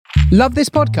Love this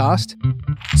podcast?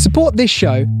 Support this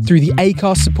show through the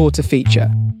Acast supporter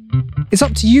feature. It's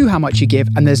up to you how much you give,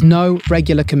 and there's no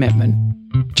regular commitment.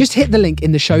 Just hit the link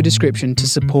in the show description to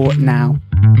support now.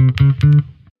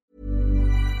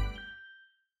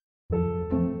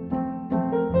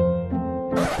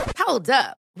 Hold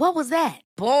up. What was that?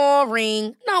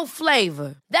 Boring. No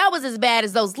flavor. That was as bad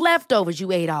as those leftovers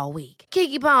you ate all week.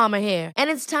 Keke Palmer here, and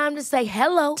it's time to say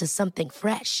hello to something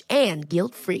fresh and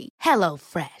guilt-free. Hello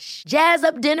Fresh. Jazz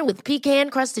up dinner with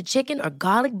pecan-crusted chicken or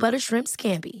garlic butter shrimp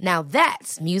scampi. Now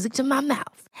that's music to my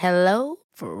mouth. Hello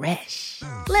Fresh.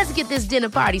 Let's get this dinner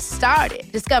party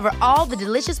started. Discover all the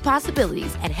delicious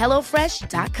possibilities at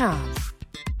hellofresh.com.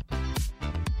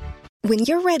 When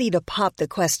you're ready to pop the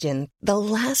question, the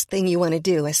last thing you want to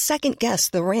do is second-guess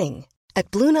the ring. At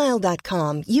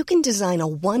BlueNile.com, you can design a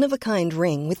one-of-a-kind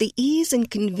ring with the ease and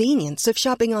convenience of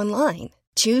shopping online.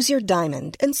 Choose your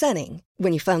diamond and setting.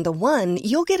 When you find the one,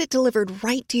 you'll get it delivered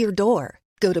right to your door.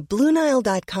 Go to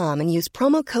BlueNile.com and use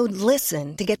promo code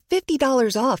LISTEN to get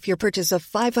 $50 off your purchase of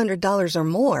 $500 or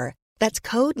more. That's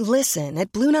code LISTEN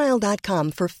at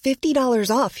BlueNile.com for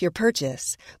 $50 off your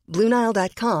purchase.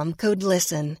 BlueNile.com, code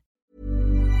LISTEN.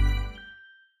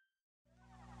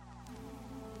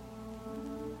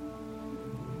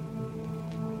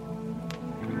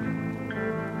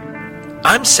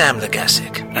 I'm Sam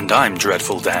Legassic. And I'm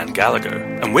Dreadful Dan Gallagher.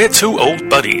 And we're two old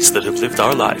buddies that have lived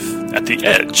our life at the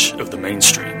edge of the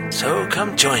mainstream. So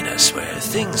come join us where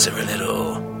things are a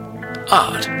little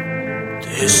odd.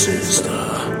 This is the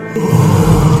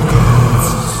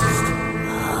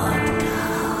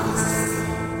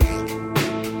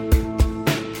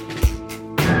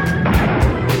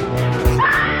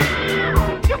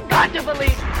You've got to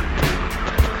believe.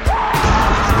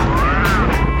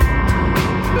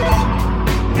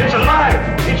 It's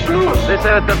alive! It's loose! This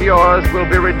earth of yours will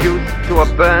be reduced to a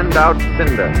burned-out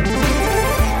cinder.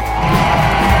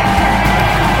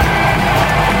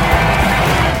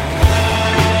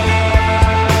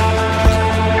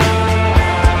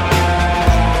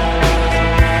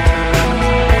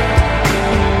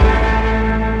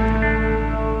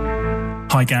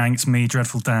 Hi gang, it's me,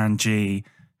 Dreadful Dan G,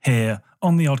 here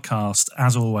on the Oddcast,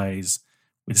 as always,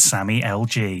 with Sammy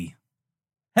LG.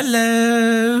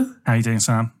 Hello. How you doing,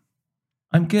 Sam?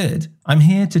 I'm good. I'm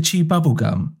here to chew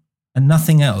bubblegum and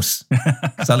nothing else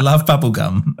because I love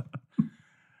bubblegum.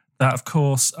 That, of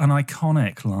course, an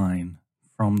iconic line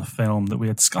from the film that we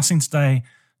are discussing today,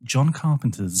 John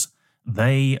Carpenter's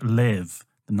They Live,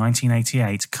 the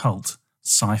 1988 cult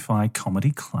sci-fi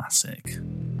comedy classic.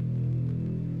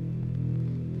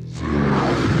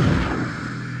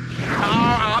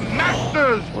 Our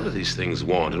masters! What do these things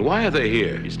want, and why are they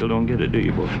here? You still don't get it, do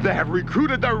you, boy? They have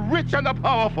recruited the rich and the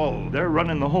powerful. They're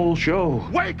running the whole show.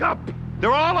 Wake up!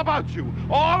 They're all about you,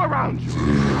 all around you.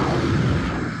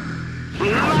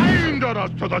 Blinded us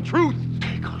to the truth.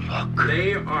 Take a look.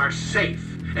 They are safe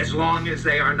as long as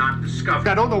they are not discovered.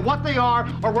 I don't know what they are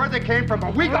or where they came from,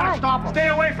 but we gotta stop them. Stay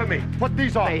away from me. Put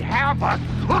these on. They have us.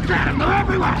 Look at them. They're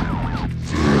everywhere.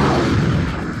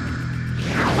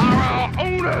 Our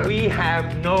owners. We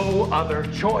have no other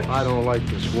choice. I don't like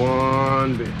this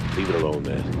one bit. Leave it alone,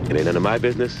 man. It ain't none of my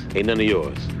business, ain't none of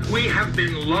yours. We have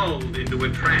been lulled into a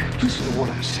trance. Listen to what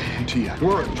I'm saying to you.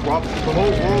 We're in trouble. The whole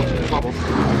world's in trouble.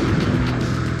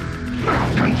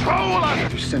 Control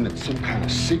us! You're sending some kind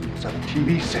of signals on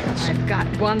TV sets. I've got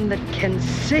one that can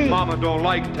see. Mama don't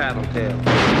like tattletale.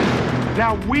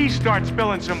 Now we start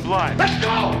spilling some blood. Let's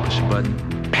go! Push a button.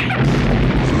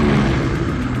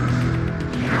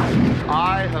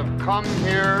 I have come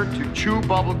here to chew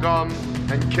bubblegum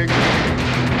and kick.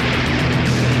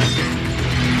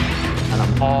 And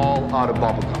I'm all out of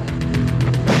bubblegum.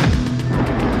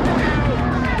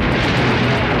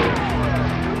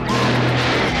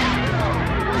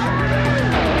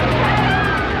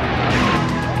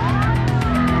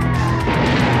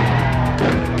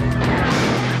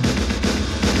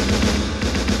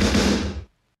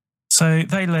 So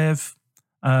They Live,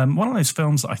 one of those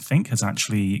films that I think has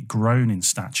actually grown in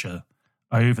stature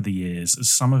over the years as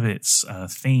some of its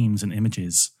themes and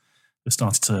images have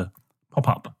started to pop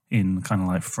up in kind of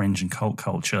like fringe and cult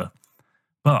culture.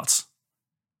 But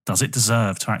does it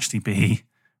deserve to actually be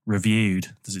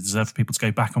reviewed? Does it deserve for people to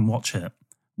go back and watch it?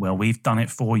 Well, we've done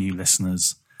it for you,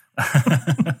 listeners.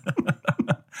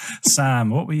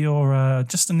 Sam, what were your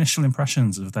just initial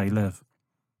impressions of They Live?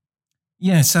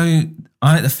 Yeah, so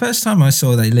the first time I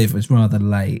saw They Live was rather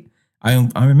late. I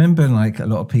remember like a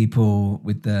lot of people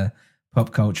with the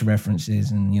pop culture references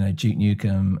and, you know, Duke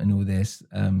Nukem and all this.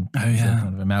 Kind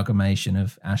of amalgamation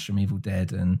of Ash from Evil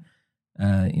Dead and,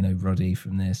 you know, Roddy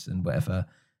from this and whatever.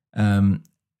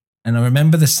 And I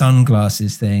remember the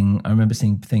sunglasses thing. I remember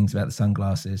seeing things about the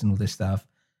sunglasses and all this stuff.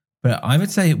 But I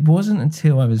would say it wasn't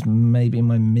until I was maybe in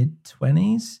my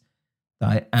mid-20s that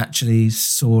I actually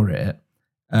saw it.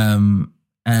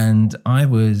 And I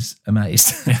was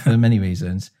amazed for many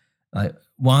reasons. Like,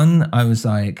 one, I was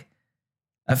like,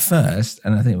 at first,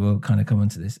 and I think we'll kind of come on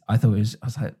to this, I was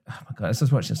like, oh my God, as I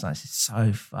was watching this, like, this is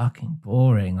so fucking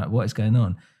boring. Like, what is going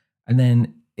on? And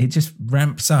then it just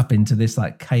ramps up into this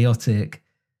like chaotic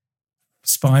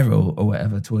spiral or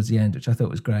whatever towards the end, which I thought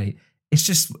was great.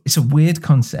 It's a weird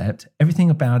concept. Everything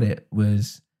about it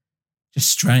was just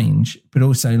strange, but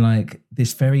also like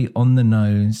this very on the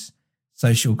nose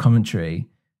social commentary,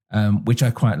 which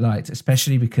I quite liked,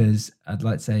 especially because I'd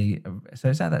like to say, so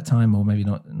it's at that time, or maybe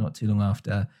not too long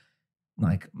after,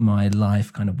 like my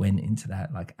life kind of went into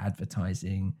that like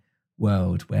advertising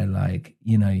world where, like,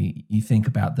 you know, you think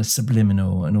about the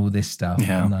subliminal and all this stuff,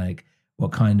 and like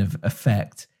what kind of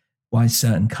effect, why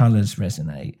certain colors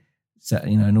resonate, so,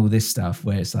 you know, and all this stuff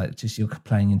where it's like just you're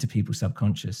playing into people's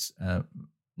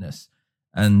subconsciousness.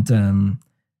 And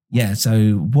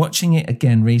so watching it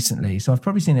again recently, so I've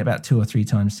probably seen it about 2 or 3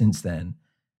 times since then,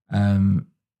 and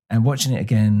watching it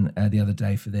again the other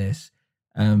day for this,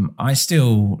 I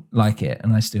still like it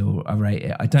and I rate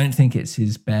it. I don't think it's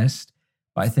his best,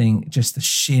 but I think just the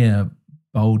sheer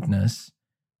boldness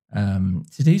to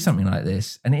do something like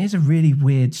this, and it is a really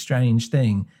weird, strange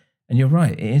thing. And you're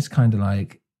right, it is kind of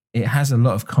like, it has a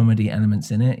lot of comedy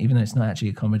elements in it, even though it's not actually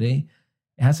a comedy.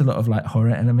 It has a lot of like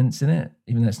horror elements in it,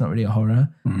 even though it's not really a horror.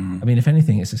 I mean, if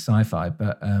anything, it's a sci-fi,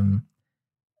 but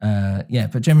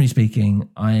but generally speaking,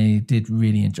 I did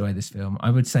really enjoy this film.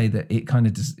 I would say that it kind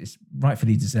of it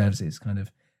rightfully deserves its kind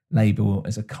of label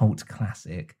as a cult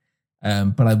classic.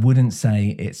 But I wouldn't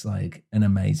say it's like an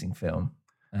amazing film.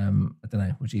 I don't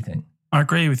know. What do you think? I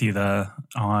agree with you there.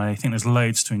 I think there's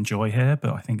loads to enjoy here,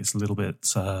 but I think it's a little bit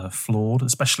flawed,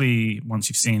 especially once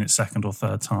you've seen it second or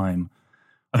third time.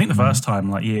 I think the first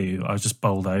time, like you, I was just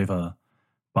bowled over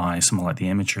by some of like the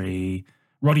imagery.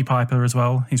 Roddy Piper as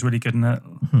well. He's really good in it.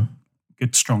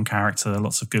 Good, strong character,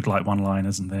 lots of good like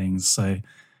one-liners and things. So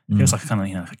it feels like a kind of,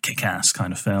 you know, a kick-ass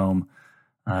kind of film.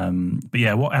 But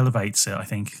yeah, what elevates it, I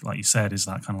think, like you said, is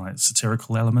that kind of like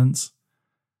satirical element.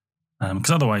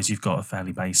 Because otherwise you've got a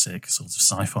fairly basic sort of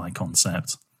sci-fi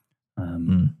concept.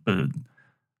 But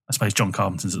I suppose John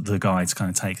Carpenter's the guy to kind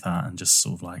of take that and just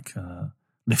sort of like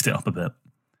lift it up a bit.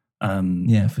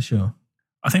 Yeah, for sure.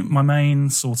 I think my main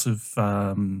sort of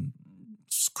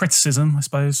criticism, I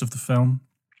suppose, of the film,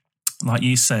 like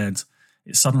you said,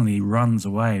 it suddenly runs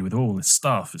away with all this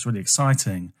stuff. It's really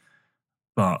exciting.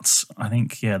 But I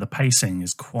think, the pacing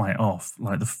is quite off.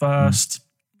 Like the first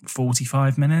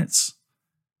 45 minutes,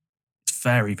 it's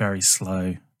very, very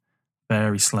slow.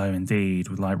 Very slow indeed.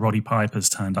 With like Roddy Piper's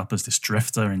turned up as this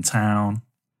drifter in town.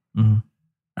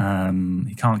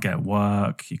 He can't get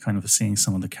work. You're kind of seeing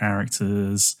some of the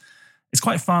characters. It's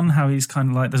quite fun how he's kind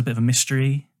of like, there's a bit of a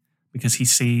mystery because he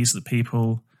sees that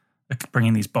people are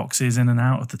bringing these boxes in and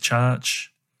out of the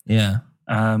church. Yeah.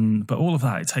 But all of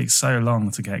that, it takes so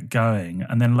long to get going.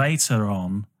 And then later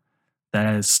on,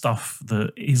 there's stuff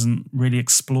that isn't really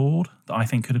explored that I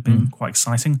think could have been quite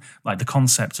exciting. Like the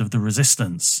concept of the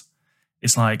resistance.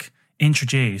 It's like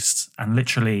introduced and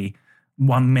literally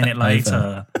 1 minute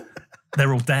later,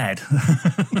 they're all dead.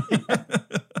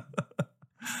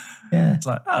 Yeah. It's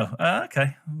like,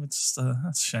 okay. That's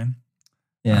a shame.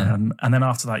 Yeah. And then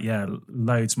after that,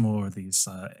 loads more of these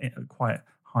quite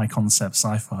high concept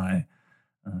sci-fi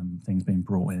things being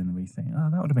brought in, and we think,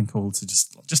 that would have been cool to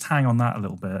just hang on that a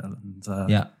little bit. And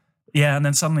and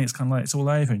then suddenly it's kind of like it's all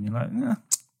over, and you're like,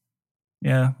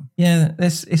 yeah.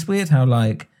 It's weird how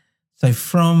like, so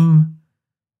from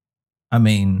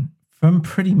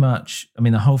pretty much,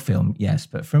 the whole film, yes,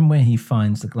 but from where he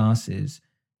finds the glasses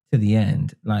to the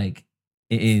end, like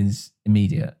it is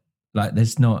immediate. Like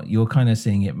there's not, you're kind of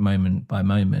seeing it moment by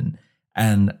moment.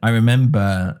 And I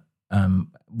remember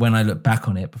when I look back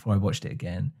on it before I watched it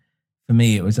again, for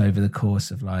me, it was over the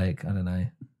course of like, I don't know,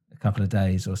 a couple of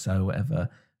days or so, whatever.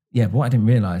 Yeah, but what I didn't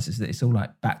realize is that it's all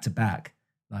like back to back.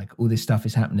 Like all this stuff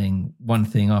is happening one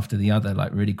thing after the other,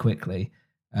 like really quickly.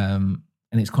 And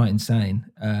it's quite insane.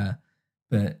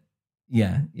 But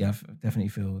I definitely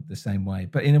feel the same way.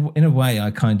 But in a way, I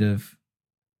don't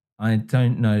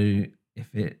know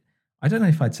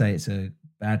if I'd say it's a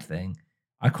bad thing.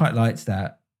 I quite liked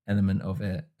that element of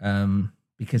it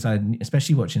because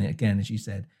especially watching it again, as you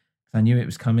said, I knew it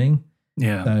was coming.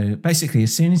 Yeah. So basically,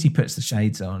 as soon as he puts the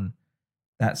shades on,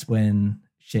 that's when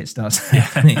shit starts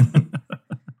happening.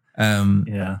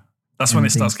 That's when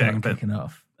it starts getting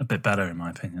a bit better, in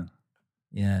my opinion.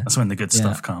 Yeah. That's when the good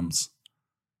stuff comes.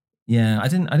 Yeah, I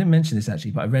didn't mention this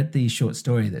actually, but I read the short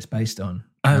story that's based on.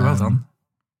 Oh, well done.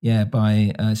 Yeah,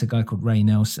 by it's a guy called Ray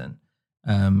Nelson,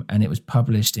 and it was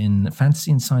published in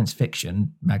Fantasy and Science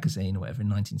Fiction magazine or whatever in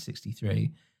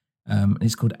 1963. And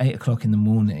it's called 8 o'clock in the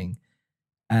morning,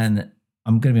 and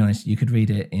I'm going to be honest, you could read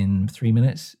it in 3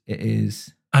 minutes. It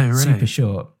is super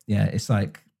short. Yeah, it's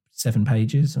like 7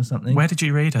 pages or something. Where did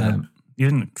you read it? You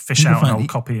didn't fish out an old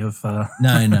copy of...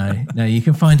 No, you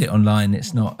can find it online.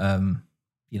 It's not,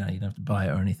 you don't have to buy it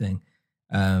or anything.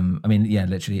 I mean, yeah,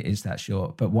 literally it is that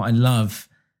short. But what I love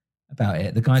about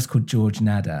it, the guy's called George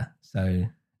Nada. So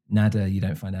Nada, you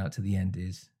don't find out to the end,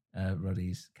 is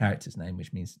Roddy's character's name,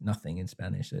 which means nothing in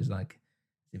Spanish. So it's like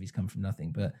as if he's come from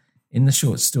nothing. But in the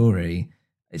short story,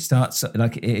 it starts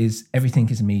like everything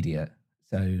is immediate.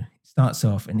 So it starts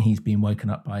off and he's been woken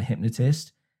up by a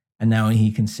hypnotist, and now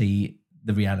he can see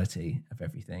the reality of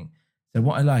everything. So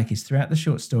what I like is throughout the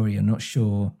short story, you're not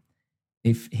sure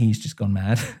if he's just gone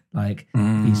mad, like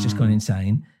he's just gone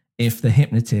insane, if the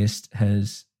hypnotist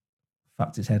has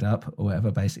fucked his head up or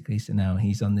whatever, basically. So now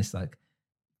he's on this like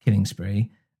killing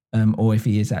spree, or if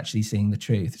he is actually seeing the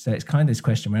truth. So it's kind of this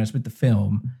question, whereas with the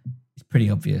film, it's pretty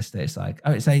obvious that it's like,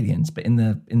 oh, it's aliens. But in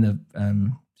the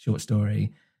short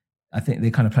story, I think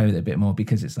they kind of play with it a bit more,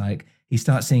 because it's like he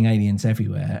starts seeing aliens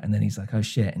everywhere, and then he's like, oh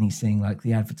shit, and he's seeing like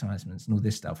the advertisements and all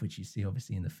this stuff, which you see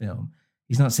obviously in the film.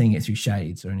 He's not seeing it through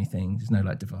shades or anything. There's no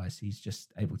like device. He's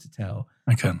just able to tell.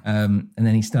 Okay. And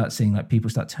then he starts seeing like people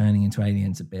start turning into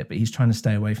aliens a bit, but he's trying to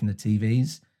stay away from the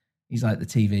TVs. He's like, the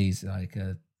TVs like,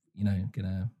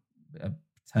 gonna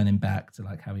turn him back to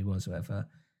like how he was or whatever.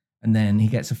 And then he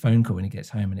gets a phone call when he gets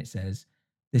home, and it says,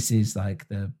 this is like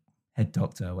the head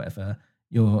doctor or whatever.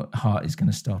 Your heart is going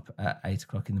to stop at 8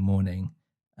 o'clock in the morning.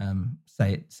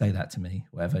 Say that to me,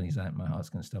 whatever. And he's like, my heart's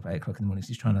going to stop at 8 o'clock in the morning. So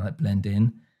he's trying to like blend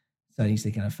in. So he's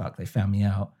thinking, oh, fuck, they found me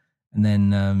out. And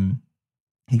then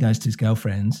he goes to his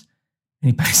girlfriend's,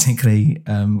 and he basically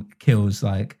kills,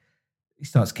 like, he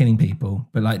starts killing people.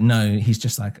 But like, no, he's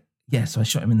just like, yeah, so I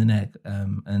shot him in the neck.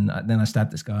 Then I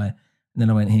stabbed this guy. And then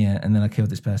I went here, and then I killed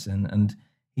this person. And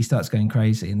he starts going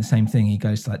crazy. And the same thing, he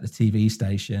goes to like the TV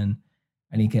station,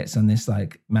 and he gets on this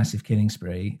like massive killing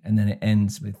spree, and then it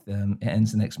ends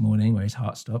the next morning where his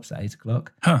heart stops at 8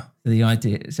 o'clock. Huh.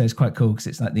 So it's quite cool, because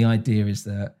it's like the idea is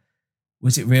that,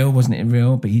 was it real? Wasn't it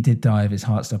real? But he did die of his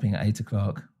heart stopping at 8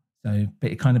 o'clock. So,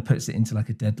 but it kind of puts it into like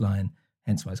a deadline,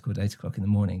 hence why it's called 8 o'clock in the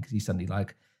morning, because he's suddenly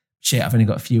like, shit, I've only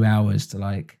got a few hours to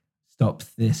like stop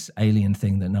this alien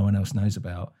thing that no one else knows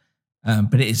about.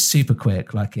 But it is super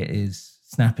quick, like it is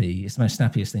snappy. It's the most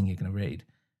snappiest thing you're going to read.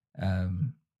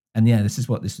 And yeah, this is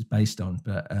what this was based on.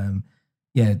 But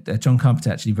John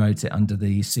Carpenter actually wrote it under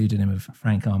the pseudonym of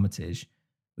Frank Armitage,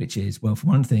 which is, well, for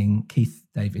one thing, Keith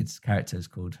David's character is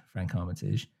called Frank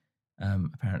Armitage,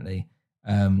 apparently.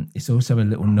 It's also a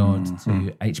little nod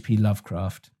to H.P.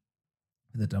 Lovecraft,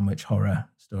 the Dunwich horror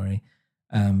story.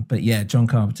 But yeah, John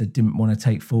Carpenter didn't want to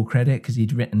take full credit, because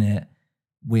he'd written it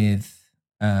with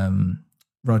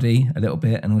Roddy a little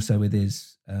bit, and also with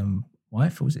his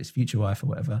wife, or was it his future wife or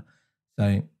whatever.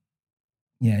 So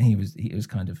yeah, he was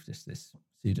kind of just this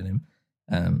pseudonym.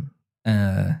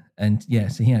 And yeah,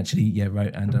 so he actually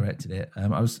wrote and directed it. I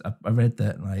read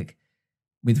that like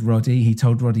with Roddy, he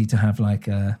told Roddy to have like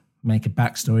make a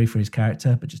backstory for his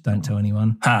character, but just don't tell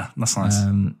anyone. That's nice.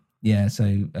 So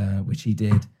which he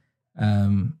did.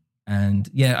 And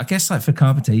yeah, I guess like for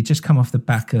Carpenter, he'd just come off the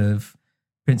back of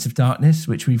Prince of Darkness,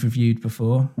 which we've reviewed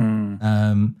before.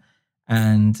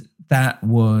 And that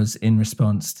was in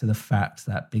response to the fact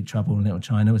that Big Trouble in Little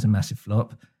China was a massive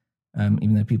flop.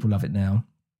 Even though people love it now,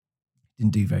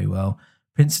 didn't do very well.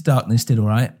 Prince of Darkness did all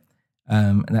right.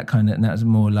 And that was a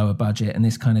more lower budget. And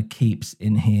this kind of keeps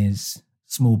in his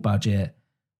small budget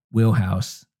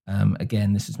wheelhouse.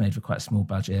 Again, this was made for quite a small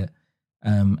budget.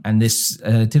 And this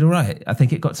did all right. I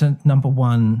think it got to number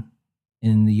 1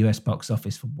 in the US box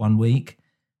office for 1 week,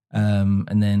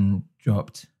 and then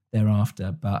dropped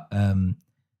thereafter. But I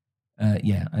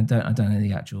don't know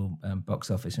the actual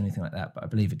box office or anything like that, but I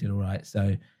believe it did all right.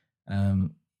 So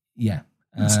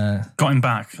got him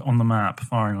back on the map,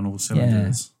 firing on all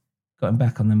cylinders. Got him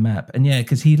back on the map. And yeah,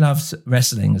 because he loves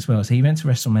wrestling as well. So he went to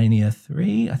WrestleMania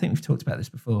 3. I think we've talked about this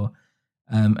before.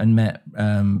 And met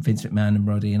Vince McMahon and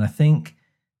Roddy. And I think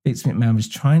Vince McMahon was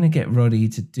trying to get Roddy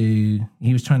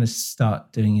he was trying to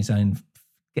start doing his own,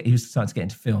 he was starting to get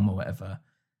into film or whatever.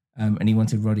 And he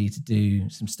wanted Roddy to do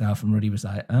some stuff. And Roddy was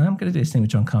like, I'm going to do this thing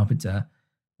with John Carpenter.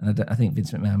 And I think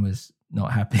Vince McMahon was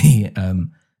not happy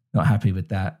with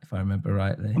that, if I remember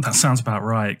rightly. That sounds about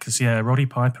right. Because Roddy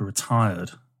Piper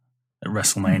retired at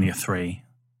WrestleMania 3.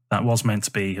 That was meant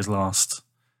to be his last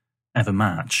ever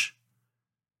match.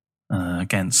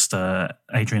 against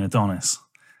Adrian Adonis.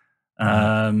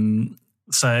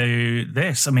 So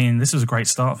this was a great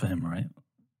start for him, right?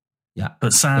 Yeah.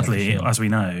 But sadly, yeah, for sure. as we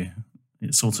know,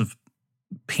 it sort of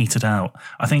petered out.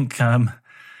 I think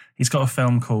he's got a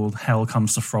film called Hell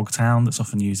Comes to Frogtown that's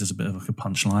often used as a bit of like a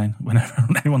punchline whenever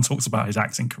anyone talks about his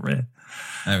acting career.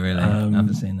 Oh, really? I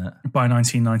haven't seen that. By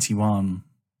 1991,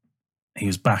 he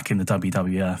was back in the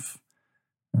WWF,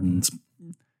 and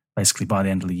basically by the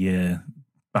end of the year,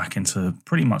 back into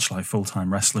pretty much like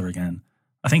full-time wrestler again.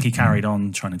 I think he carried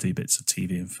on trying to do bits of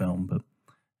TV and film, but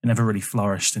it never really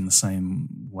flourished in the same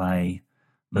way.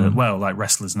 But, well, like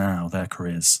wrestlers now, their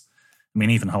careers. I mean,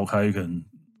 even Hulk Hogan,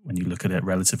 when you look at it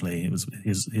relatively, it was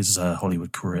his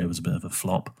Hollywood career was a bit of a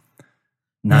flop.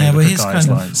 Now you look at guys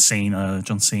like Cena,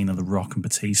 John Cena, The Rock, and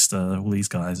Batista. All these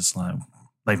guys, it's like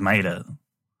they've made it.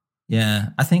 Yeah,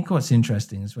 I think what's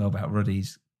interesting as well about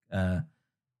Roddy's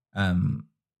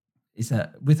is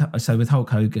that with Hulk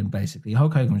Hogan, basically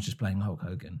Hulk Hogan was just playing Hulk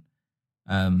Hogan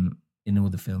in all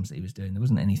the films that he was doing. There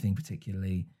wasn't anything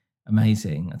particularly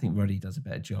amazing. I think Roddy does a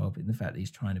better job in the fact that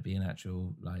he's trying to be an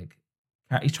actual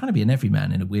he's trying to be an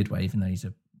everyman in a weird way, even though he's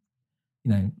a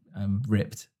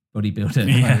ripped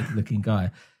bodybuilder kind of looking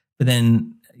guy. But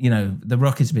then The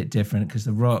Rock is a bit different because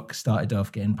The Rock started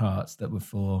off getting parts that were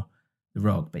for The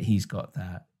Rock, but he's got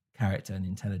that character and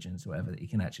intelligence or whatever that he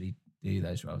can actually do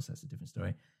those roles. That's a different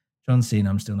story. John Cena,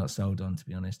 I'm still not sold on, to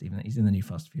be honest. Even he's in the new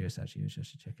Fast and Furious, actually, which I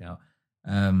should check out.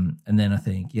 And then I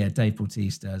think, Dave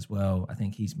Bautista as well. I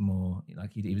think he's more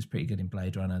like he was pretty good in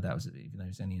Blade Runner. That was, even though he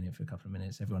was only in it for a couple of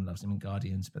minutes. Everyone loves him in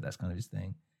Guardians, but that's kind of his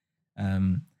thing.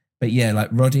 But yeah, like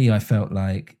Roddy, I felt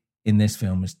like in this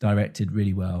film was directed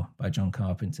really well by John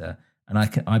Carpenter, and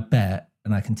I bet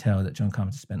and I can tell that John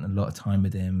Carpenter spent a lot of time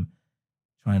with him,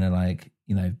 trying to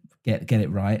get it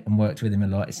right, and worked with him a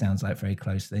lot. It sounds like very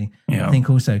closely. Yeah. I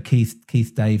think also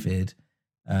Keith David,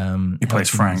 he plays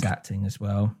Frank, his acting as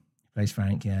well. He plays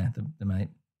Frank, the mate,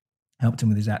 helped him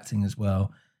with his acting as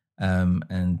well.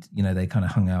 And they kind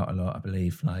of hung out a lot, I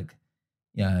believe,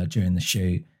 during the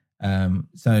shoot.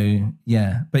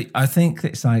 But I think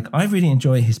it's like I really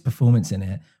enjoy his performance in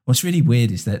it. What's really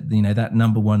weird is that that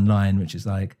number one line, which is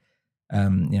like,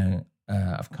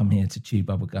 I've come here to chew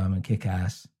bubblegum and kick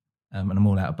ass, and I'm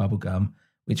all out of bubblegum,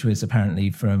 which was apparently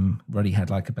from Roddy had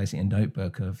basically a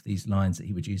notebook of these lines that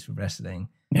he would use for wrestling.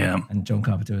 Yeah. And John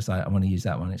Carpenter was like, I want to use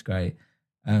that one. It's great.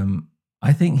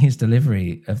 I think his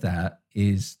delivery of that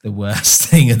is the worst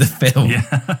thing of the film,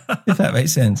 if that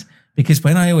makes sense. Because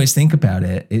when I always think about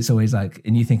it, it's always like,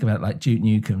 and you think about like Duke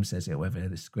Nukem says it, whether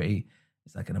it's gritty,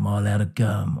 it's like, and I'm all out of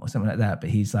gum or something like that. But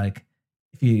he's like,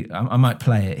 I might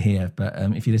play it here, but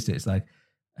if you listen to it, it's like,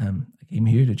 I came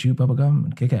here to chew bubblegum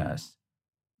and kick ass,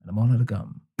 and I'm all out of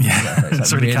gum. Yeah,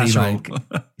 it's really casual.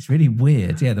 It's really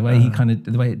weird. Yeah, the way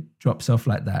the way it drops off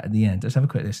like that at the end. Let's have a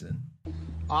quick listen.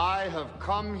 I have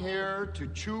come here to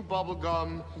chew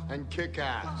bubblegum and kick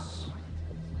ass.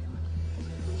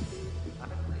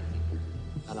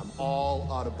 And I'm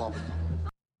all out of bubblegum.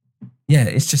 Yeah,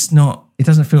 it's just not, it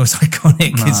doesn't feel as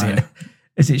iconic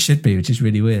as it should be, which is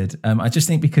really weird. I just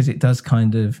think because it does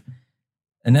kind of,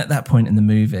 and at that point in the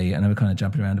movie, and I was kind of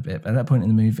jumping around a bit, but at that point in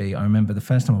the movie, I remember the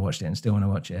first time I watched it and still want to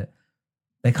watch it,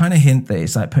 they kind of hint that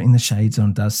it's like putting the shades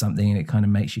on does something and it kind of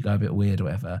makes you go a bit weird or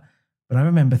whatever. But I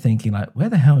remember thinking like, where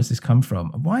the hell has this come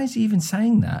from? And why is he even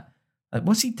saying that? Like,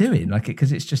 what's he doing? Like,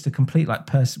 because it's just a complete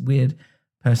weird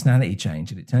personality change,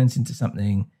 and it turns into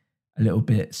something a little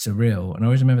bit surreal. And I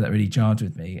always remember that really jarred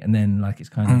with me. And then it's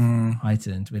kind of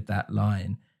heightened with that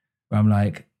line where I'm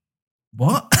like,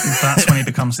 what? That's when he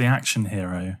becomes the action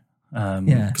hero.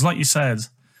 Because like you said,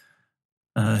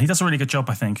 he does a really good job,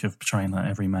 I think, of portraying that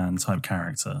everyman type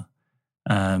character,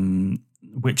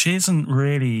 which isn't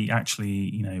really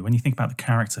actually, when you think about the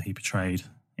character he portrayed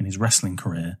in his wrestling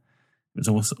career, it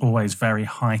was always very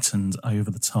heightened, over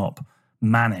the top,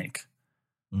 manic.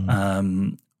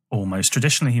 Almost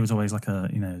traditionally, he was always like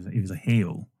he was a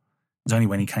heel. It was only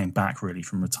when he came back really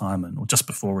from retirement, or just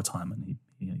before retirement, he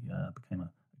became a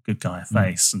good guy, a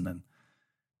face, and then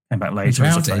came back later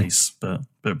as a face. But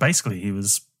basically, he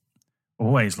was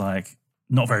always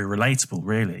not very relatable,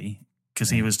 really, because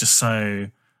he was just so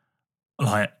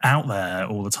out there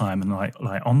all the time and like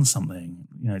on something.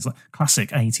 It's like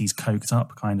classic 80s coked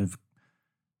up kind of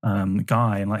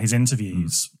guy, and his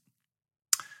interviews.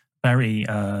 Very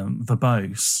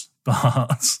verbose,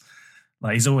 but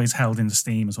he's always held in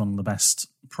esteem as one of the best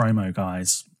promo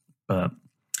guys. But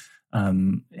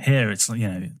here it's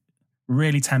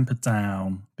really tempered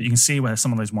down, but you can see where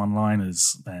some of those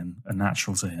one-liners then are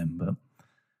natural to him. But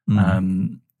I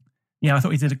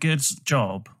thought he did a good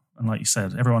job, and like you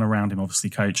said, everyone around him obviously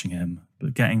coaching him.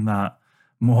 but getting that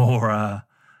more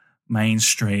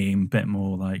mainstream, bit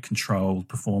more like controlled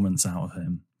performance out of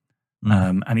him.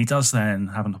 And he does then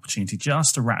have an opportunity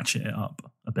just to ratchet it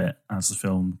up a bit as the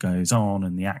film goes on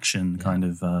and the action kind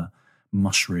of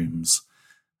mushrooms.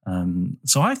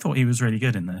 So I thought he was really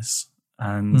good in this.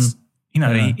 And,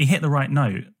 he hit the right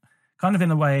note, kind of in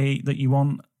the way that you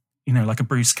want, like a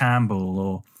Bruce Campbell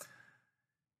or,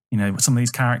 some of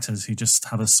these characters who just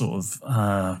have a sort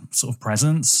of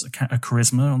presence, a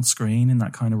charisma on screen in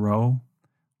that kind of role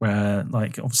where,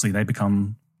 like, obviously they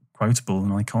become quotable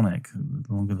and iconic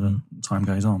the longer the time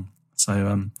goes on.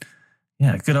 So,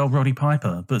 good old Roddy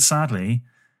Piper. But sadly,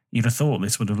 you'd have thought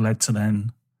this would have led to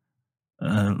then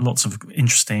lots of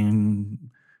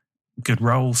interesting, good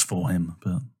roles for him.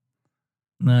 But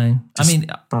no, I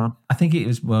think it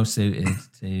was well suited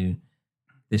to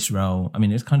this role. I mean,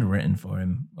 it was kind of written for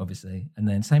him, obviously. And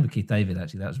then same with Keith David,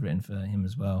 actually, that was written for him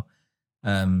as well.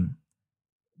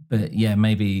 But yeah,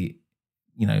 maybe,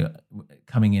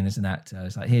 coming in as an actor,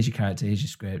 it's like, here's your character, here's your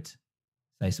script,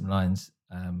 say some lines.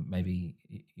 Maybe,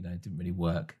 it didn't really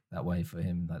work that way for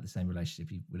him, like the same relationship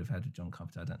he would have had with John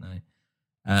Carpenter, I don't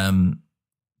know.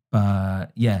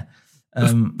 But yeah.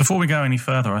 Before we go any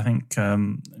further, I think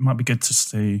it might be good just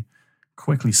to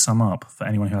quickly sum up for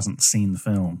anyone who hasn't seen the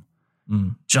film,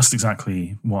 just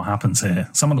exactly what happens here.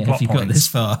 Some of the plot if you've points. Got this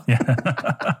far. Yeah.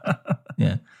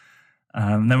 Yeah.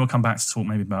 Then we'll come back to talk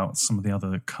maybe about some of the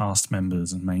other cast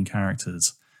members and main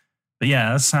characters. But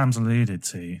yeah, as Sam's alluded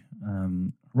to,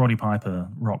 Roddy Piper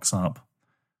rocks up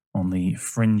on the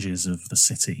fringes of the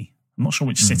city. I'm not sure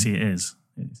which city it is.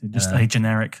 Is it just a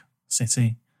generic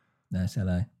city? No, it's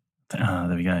LA.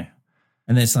 There we go.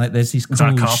 And there's these cool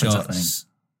shots.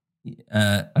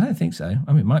 I don't think so.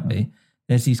 I mean, it might be.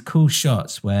 There's these cool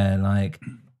shots where, like,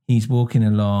 he's walking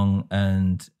along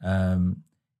and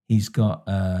he's got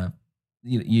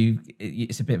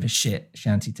it's a bit of a shit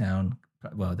shanty town.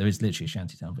 Well, there is literally a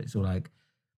shanty town, but it's all like,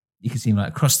 you can see him like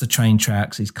across the train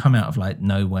tracks. He's come out of like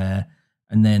nowhere,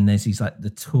 and then there's these like the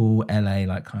tall LA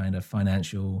like kind of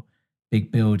financial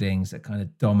big buildings that kind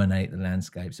of dominate the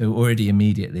landscape. So already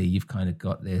immediately you've kind of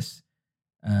got this,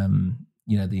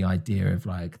 the idea of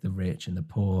like the rich and the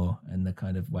poor and the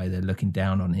kind of way they're looking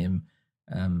down on him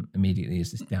immediately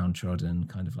as this downtrodden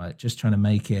kind of like just trying to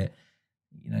make it,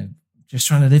 just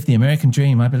trying to live the American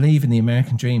dream. I believe in the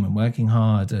American dream. I'm working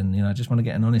hard and, I just want to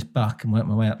get an honest buck and work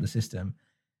my way up the system,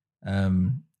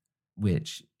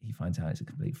 which he finds out is a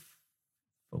complete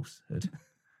falsehood.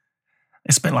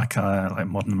 It's a bit like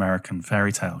modern American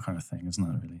fairy tale kind of thing, isn't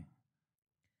it?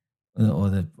 Really,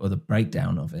 or the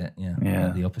breakdown of it,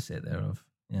 yeah. The opposite thereof,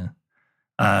 yeah.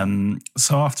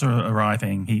 So after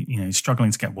arriving, he's struggling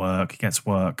to get work. He gets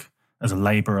work as a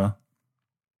labourer,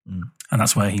 and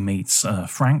that's where he meets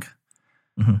Frank,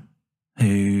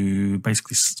 who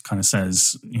basically kind of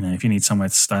says, if you need somewhere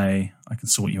to stay, I can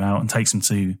sort you out, and takes him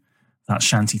to that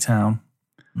shanty town.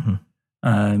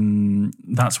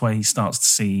 That's where he starts to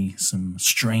see some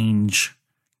strange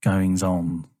goings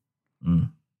on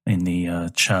in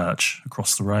the church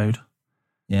across the road.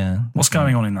 Yeah. What's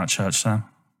going on in that church, Sam?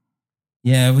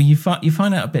 Yeah, well, you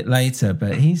find out a bit later,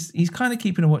 but he's kind of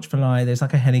keeping a watchful eye. There's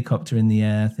like a helicopter in the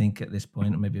air, I think, at this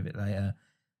point, or maybe a bit later.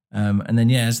 And then,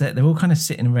 as they're all kind of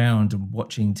sitting around and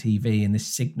watching TV, and this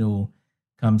signal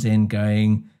comes in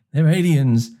going, they're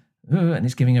aliens, and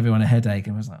it's giving everyone a headache.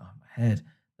 And I was like, oh, my head.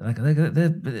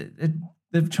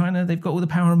 They're China. They've got all the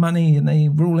power and money, and they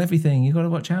rule everything. You've got to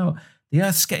watch out. The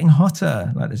Earth's getting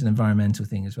hotter. Like, there's an environmental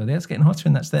thing as well. The Earth's getting hotter,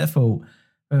 and that's their fault.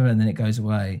 And then it goes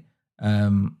away.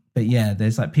 But yeah,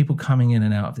 there's like people coming in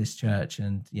and out of this church,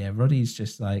 and Roddy's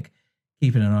just like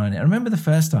keeping an eye on it. I remember the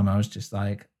first time I was just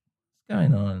like, what's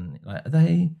going on? Like, are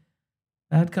they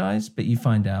bad guys? But you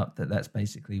find out that that's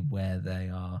basically where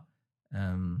they are.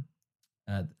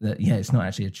 It's not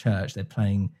actually a church. They're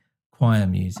playing choir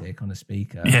music on a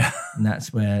speaker, and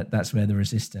that's where the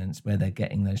resistance, where they're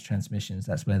getting those transmissions,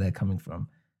 that's where they're coming from,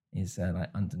 is like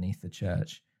underneath the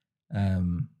church,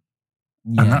 and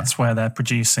that's where they're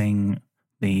producing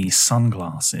the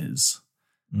sunglasses.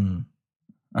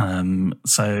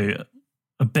 So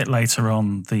a bit later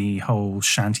on, the whole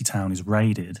shantytown is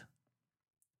raided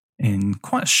in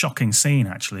quite a shocking scene.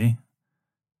 Actually,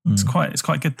 it's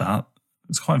quite good. That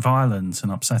it's quite violent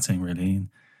and upsetting, really.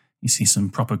 You see some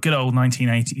proper good old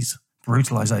 1980s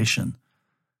brutalization.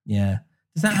 Yeah.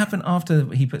 Does that happen after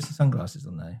he puts the sunglasses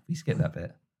on, though? We skip that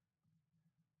bit.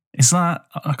 Is that...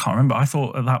 I can't remember. I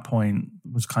thought at that point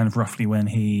was kind of roughly when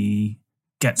he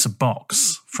gets a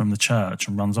box from the church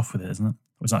and runs off with it, isn't it?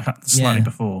 Or was that slightly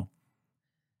before?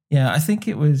 Yeah, I think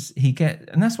it was...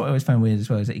 And that's what I always found weird as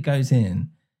well, is that he goes in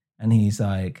and he's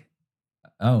like...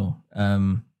 no,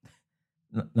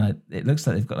 it looks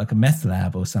like they've got like a meth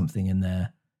lab or something in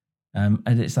there. And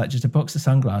it's like just a box of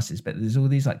sunglasses, but there's all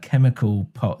these like chemical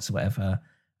pots or whatever.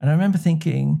 And I remember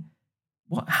thinking,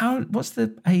 what's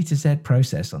the A to Z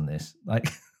process on this? Like,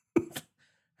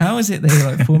 how is it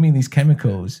they're like forming these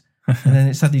chemicals and then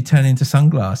it suddenly turn into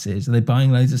sunglasses? Are they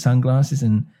buying loads of sunglasses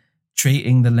and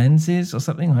treating the lenses or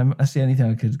something? That's the only thing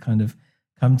I could kind of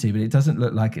come to, but it doesn't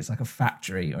look like it's like a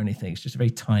factory or anything. It's just a very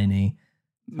tiny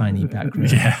back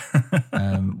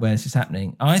room where this is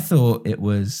happening. I thought it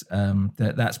was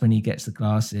that's when he gets the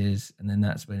glasses, and then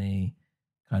that's when he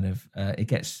kind of it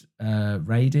gets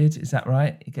raided. Is that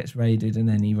right? It gets raided, and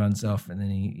then he runs off, and then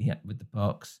he with the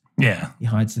box. Yeah, he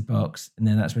hides the box, and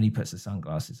then that's when he puts the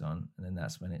sunglasses on, and then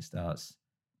that's when it starts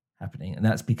happening. And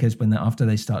that's because after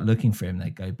they start looking for him,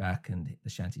 they go back and the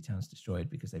shanty town's destroyed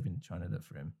because they've been trying to look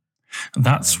for him.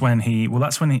 That's when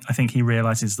I think he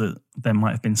realizes that there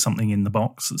might have been something in the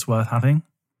box that's worth having.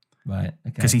 Right.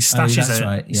 Okay. Because he stashes it.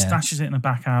 Right, yeah. He stashes it in a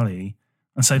back alley,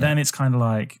 and so then it's kind of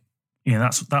like,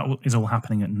 that is all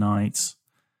happening at night.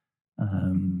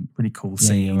 Really cool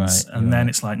scenes, and then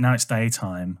it's like now it's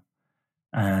daytime,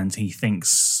 and he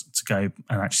thinks to go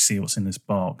and actually see what's in this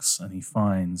box, and he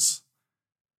finds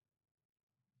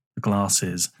the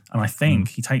glasses, and I think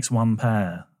he takes one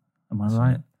pair. Am I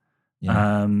right?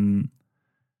 Yeah.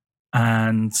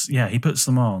 And he puts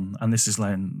them on, and this is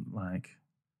like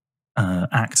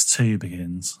Act 2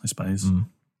 begins, I suppose.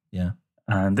 Yeah.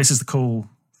 And this is the cool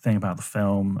thing about the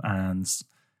film, and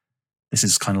this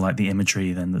is kind of like the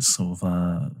imagery then that's sort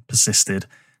of persisted.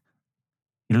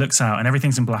 He looks out, and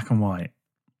everything's in black and white.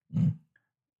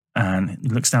 And he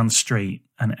looks down the street,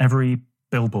 and every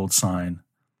billboard sign,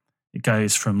 it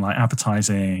goes from like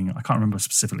advertising. I can't remember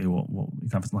specifically what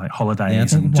like holidays. Yeah, I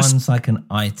think and one's like an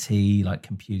IT like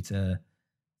computer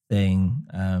thing,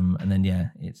 and then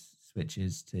it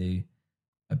switches to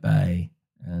obey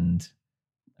and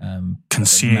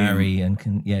consume, marry and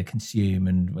consume,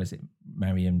 and was it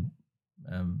marry and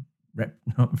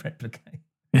not replicate,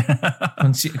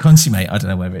 consummate? I don't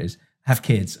know whether it is have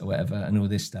kids or whatever, and all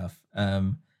this stuff.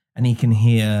 And he can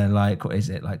hear like what is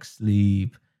it like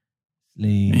sleep.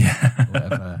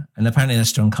 Whatever, and apparently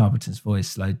that's John Carpenter's voice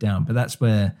slowed down. But that's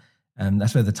where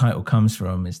the title comes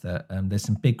from. Is that there's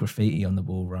some big graffiti on the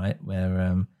wall, right?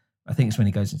 Where I think it's when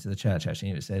he goes into the church.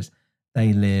 Actually, it says,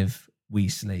 "They live, we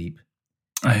sleep."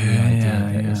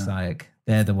 It's like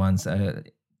they're the ones that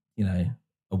are,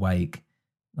 awake,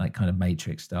 like kind of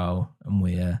Matrix style, and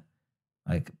we're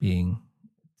like being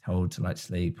told to like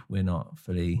sleep. We're not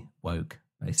fully woke,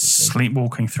 basically.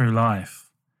 Sleepwalking through life.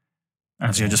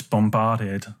 As you're just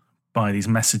bombarded by these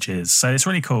messages. So it's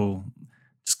really cool.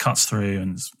 Just cuts through,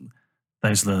 and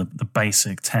those are the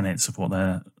basic tenets of what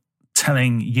they're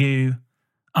telling you,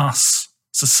 us,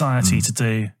 society to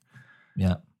do.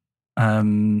 Yeah.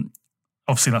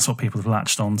 Obviously, that's what people have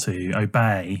latched onto.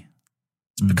 Obey.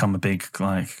 It's become a big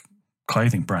like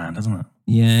clothing brand, hasn't it?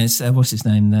 Yeah. It's, what's his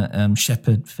name? That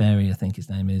Shepard Fairey, I think his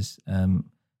name is. I don't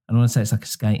want to say it's like a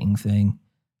skating thing.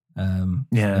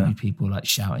 Maybe people like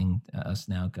shouting at us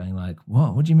now, going like,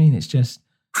 what do you mean? It's just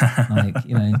like,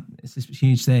 it's this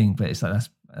huge thing, but it's like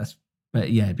but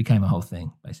it became a whole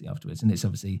thing basically afterwards, and it's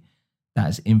obviously that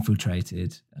has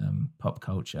infiltrated pop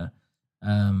culture.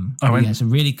 It's a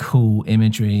really cool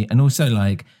imagery, and also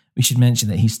like we should mention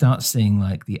that he starts seeing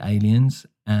like the aliens,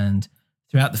 and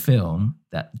throughout the film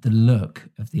that the look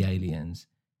of the aliens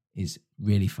is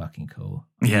really fucking cool.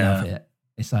 I love it.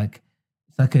 It's like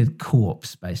a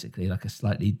corpse, basically, like a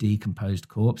slightly decomposed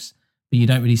corpse. But you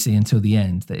don't really see until the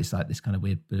end that it's like this kind of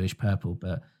weird bluish purple,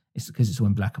 but it's because it's all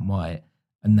in black and white.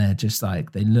 And they're just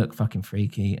like, they look fucking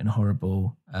freaky and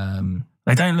horrible.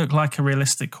 They don't look like a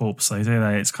realistic corpse though, do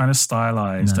they? It's kind of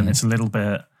stylized, and it's a little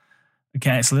bit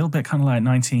kind of like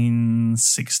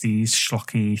 1960s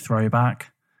schlocky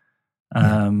throwback.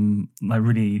 Like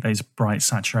really those bright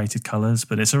saturated colors,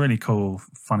 but it's a really cool,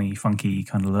 funny, funky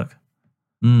kind of look.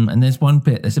 And there's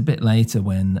a bit later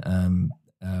when,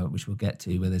 which we'll get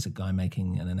to, where there's a guy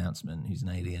making an announcement who's an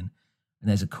alien, and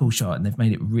there's a cool shot, and they've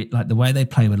made it like the way they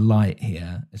play with light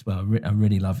here as well. I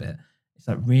really love it. It's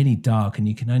like really dark, and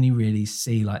you can only really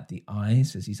see like the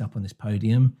eyes as he's up on this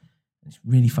podium. It's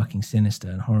really fucking sinister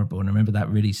and horrible. And I remember that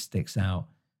really sticks out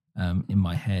in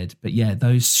my head. But yeah,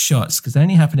 those shots, because they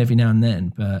only happen every now and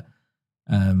then, but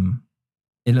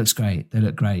it looks great. They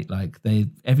look great. Like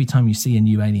every time you see a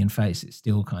new alien face, it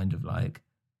still kind of like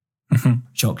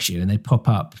shocks you, and they pop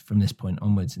up from this point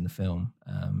onwards in the film.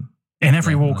 In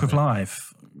every walk of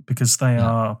life, because they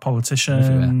are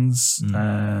politicians,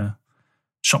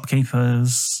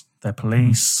 shopkeepers, they're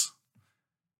police.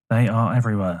 They are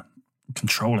everywhere,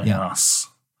 controlling us.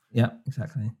 Yeah,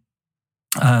 exactly.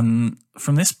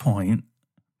 From this point,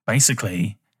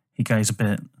 basically, he goes a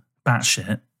bit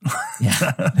batshit.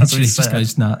 Yeah, That's what he just said.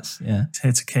 goes nuts. Yeah, He's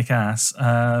here to kick ass.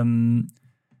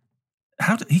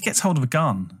 He gets hold of a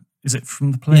gun? Is it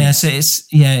from the police? Yeah, so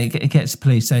it gets the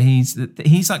police. So he's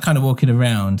like kind of walking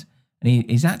around, and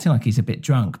he's acting like he's a bit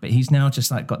drunk, but he's now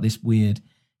just like got this weird.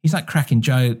 He's like cracking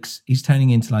jokes. He's turning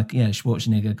into like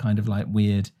Schwarzenegger kind of like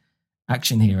weird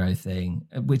action hero thing,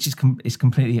 which is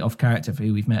completely off character for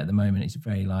who we've met at the moment. He's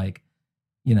very like,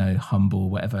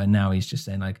 humble, whatever. And now he's just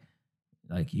saying like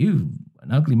you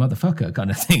an ugly motherfucker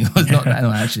kind of thing. It was not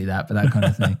actually that, but that kind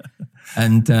of thing.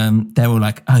 And they're all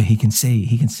like, oh, he can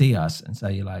see us. And so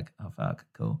you're like, oh fuck,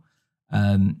 cool.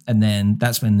 And then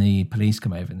that's when the police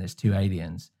come over and there's two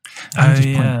aliens.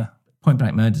 Point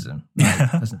blank murders them.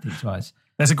 Like, doesn't think twice.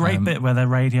 There's a great bit where they're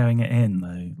radioing it in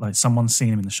though. Like someone's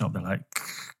seen him in the shop. They're like,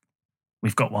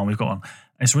 we've got one.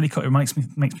 It's really cool. It makes me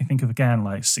think of again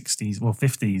like 60s, well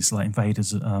 50s, like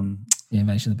Invaders.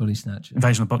 Invasion of the Body Snatchers.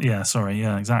 Invasion of the Body. Yeah, sorry.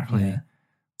 Yeah, exactly. Yeah.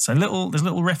 So there's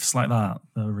little riffs like that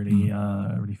that are really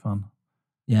really fun.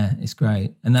 Yeah, it's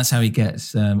great, and that's how he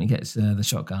gets the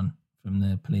shotgun from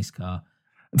the police car.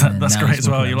 That's great as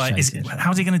well. You're like,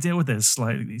 how's he going to deal with this?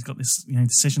 Like, he's got this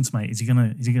decision to make. Is he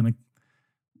going to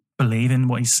believe in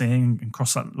what he's seeing and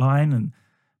cross that line? And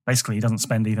basically, he doesn't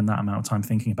spend even that amount of time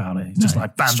thinking about it. He's just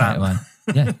like bam, bam.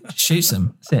 Yeah, shoots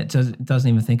them. That's it. Doesn't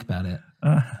even think about it.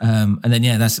 And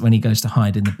then that's when he goes to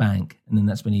hide in the bank, and then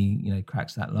that's when he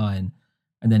cracks that line,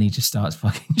 and then he just starts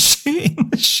fucking shooting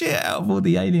the shit out of all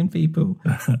the alien people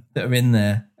that are in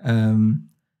there.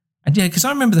 And because I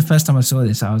remember the first time I saw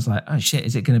this, I was like, oh shit,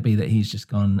 is it going to be that he's just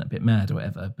gone a bit mad or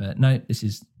whatever? But no, this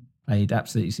is played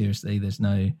absolutely seriously. There's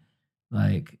no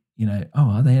like, oh,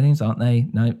 are they aliens? Aren't they?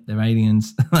 No, they're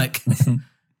aliens. Like,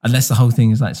 unless the whole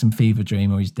thing is like some fever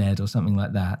dream or he's dead or something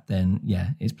like that, then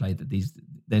it's played that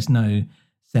there's no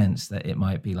sense that it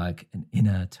might be like an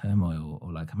inner turmoil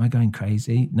or like, am I going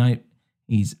crazy? No,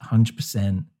 he's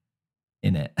 100%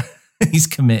 in it. He's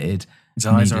committed. His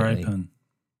eyes are open.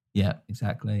 Yeah,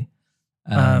 exactly.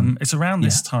 It's around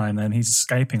this time then he's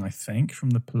escaping, I think,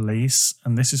 from the police.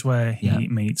 And this is where he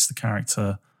meets the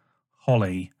character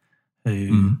Holly,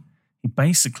 who he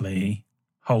basically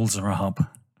holds her up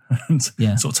and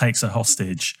sort of takes her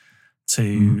hostage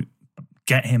to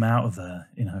get him out of there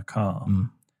in her car.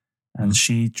 And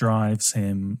she drives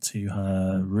him to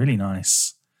her really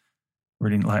nice,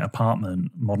 really like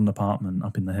modern apartment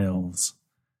up in the hills.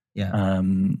 Yeah.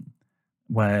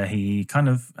 Where he kind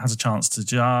of has a chance to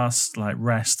just like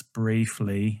rest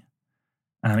briefly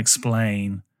and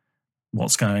explain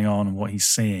what's going on and what he's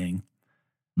seeing.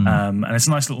 And it's a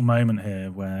nice little moment here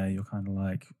where you're kind of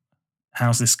like,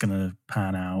 how's this going to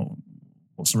pan out?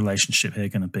 What's the relationship here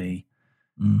going to be?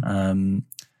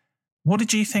 What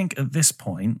did you think at this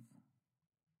point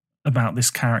about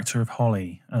this character of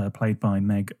Holly, played by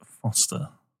Meg Foster?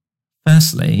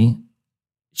 Firstly,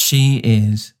 she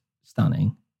is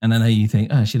stunning. And I know you think,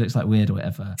 oh, she looks like weird or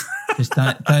whatever. Just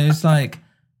those like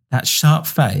that sharp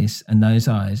face and those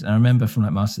eyes. And I remember from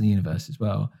like Master of the Universe as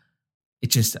well.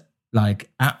 It just like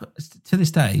to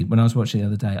this day, when I was watching the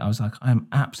other day, I was like, I'm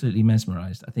absolutely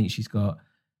mesmerized. I think she's got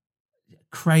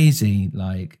crazy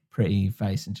like pretty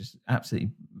face and just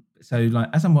absolutely. So like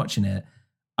as I'm watching it,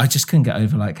 I just couldn't get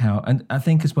over like how, and I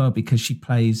think as well because she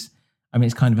plays. I mean,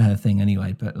 it's kind of her thing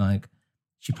anyway, but like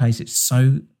she plays it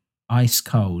so ice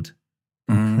cold.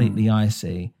 Completely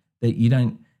icy that you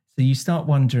don't. So you start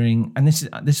wondering, and this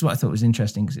is what I thought was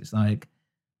interesting because it's like,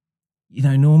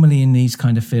 normally in these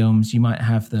kind of films you might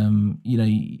have them,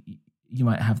 you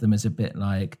might have them as a bit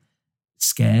like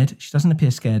scared. She doesn't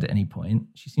appear scared at any point.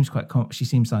 She seems quite. She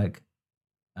seems like,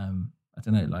 I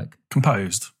don't know, like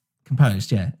composed.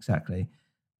 Composed, yeah, exactly.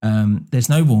 There's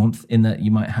no warmth in that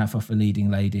you might have off a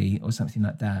leading lady or something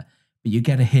like that. But you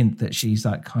get a hint that she's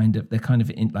like they're kind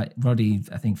of in, like Roddy,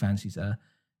 I think, fancies her.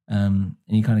 And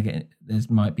you kind of get, there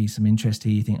might be some interest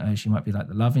here. You think, oh, she might be like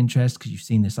the love interest because you've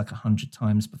seen this like 100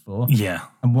 times before. Yeah.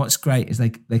 And what's great is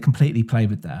they completely play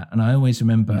with that. And I always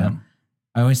remember,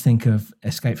 I always think of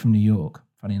Escape from New York,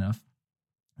 funny enough.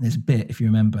 There's a bit, if you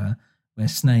remember, where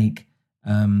Snake,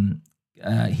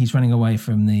 he's running away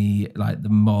from the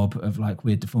mob of like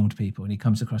weird deformed people. And he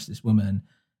comes across this woman.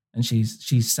 And she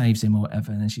saves him or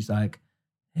whatever, and then she's like,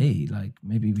 "Hey, like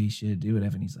maybe we should do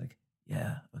whatever." And he's like,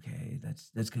 "Yeah, okay,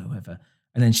 let's go whatever."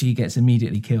 And then she gets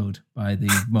immediately killed by the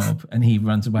mob, and he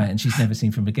runs away, and she's never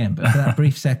seen from him again. But for that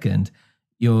brief second,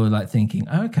 you're like thinking,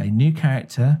 oh, "Okay, new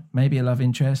character, maybe a love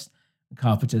interest." And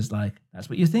Carpenter's like, "That's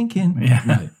what you're thinking." Yeah.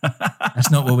 No, that's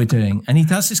not what we're doing. And he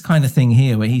does this kind of thing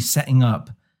here where he's setting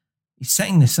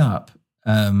this up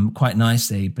quite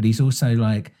nicely, but he's also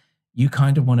like, you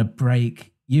kind of want to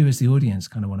break, you as the audience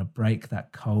kind of want to break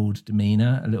that cold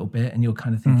demeanor a little bit, and you're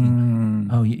kind of thinking,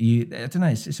 oh, you I don't know,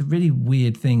 it's a really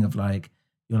weird thing of like,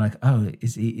 you're like, oh,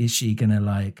 is she gonna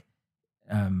like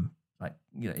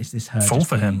is this her fall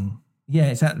for him? Yeah,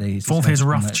 exactly. Fall for his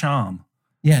rough charm.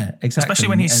 Yeah, exactly. Especially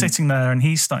when he's sitting there and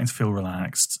he's starting to feel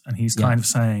relaxed, and he's kind of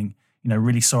saying,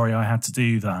 really sorry I had to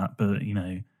do that, but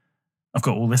I've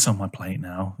got all this on my plate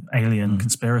now, alien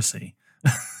conspiracy.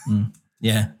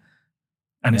 Yeah.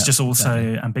 And it's just also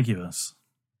ambiguous.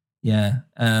 Yeah.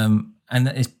 And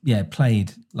it's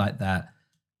played like that.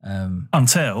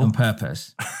 Until on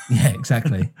purpose. Yeah,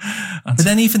 exactly. But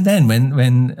then even then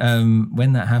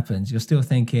when that happens, you're still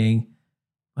thinking,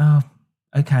 well,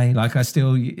 okay, like it's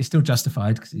still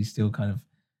justified because he's still kind of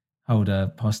hold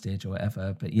a hostage or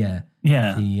whatever. But he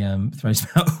throws him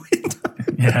out the window.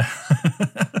 Yeah.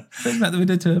 Throws him out the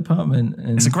window to an apartment.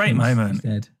 And it's a great moment. He's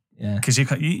dead. Yeah. Because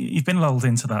you've been lulled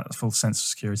into that full sense of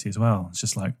security as well. It's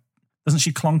just like, doesn't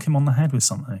she clonk him on the head with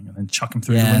something and then chuck him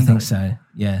through the window? Yeah, I think so.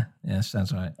 Yeah,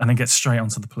 sounds right. And then get straight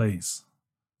onto the police.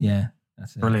 Yeah,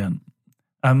 that's it. Brilliant.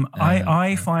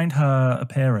 I find her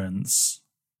appearance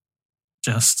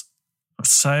just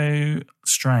so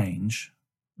strange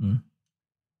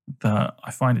that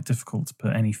I find it difficult to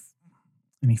put any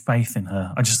faith in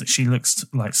her. I just think she looks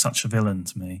like such a villain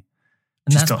to me.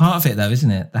 And that's part of it, though,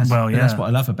 isn't it? That's what I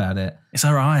love about it. It's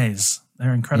her eyes;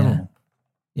 they're incredible.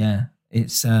 Yeah.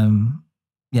 It's and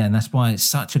that's why it's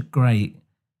such a great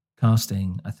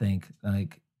casting. I think,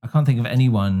 like, I can't think of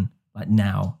anyone like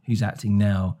now who's acting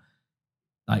now,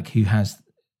 like who has,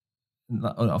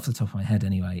 off the top of my head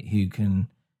anyway, who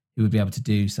would be able to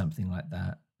do something like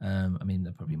that. I mean,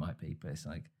 there probably might be, but it's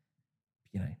like,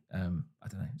 I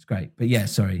don't know. It's great, but yeah,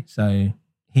 sorry. So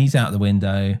he's out the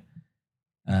window.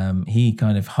 He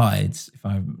kind of hides, if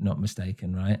I'm not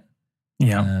mistaken, right?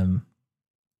 Yeah.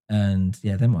 And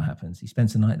then what happens? He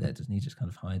spends the night there, doesn't he? Just kind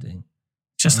of hiding.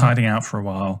 Just hiding out for a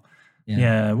while.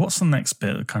 Yeah. What's the next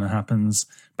bit that kind of happens?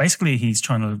 Basically, he's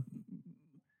trying to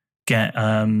get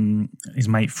his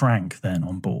mate Frank then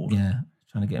on board. Yeah,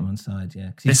 trying to get him on side.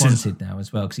 Yeah, because he's wanted now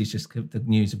as well. Because the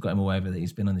news have got him all over that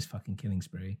he's been on this fucking killing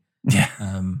spree. Yeah,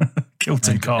 killed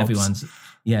 2 cops.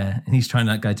 And he's trying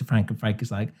to go to Frank, and Frank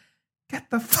is like, "Get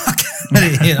the fuck out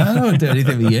of here! I don't want to do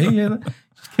anything with you. You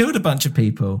killed a bunch of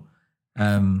people."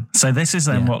 So this is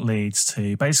then what leads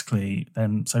to basically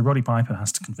then. So Roddy Piper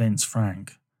has to convince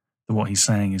Frank that what he's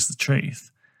saying is the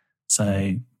truth.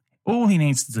 So all he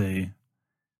needs to do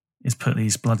is put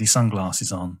these bloody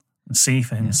sunglasses on and see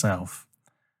for himself,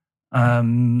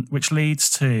 which leads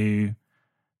to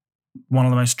one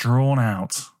of the most drawn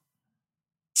out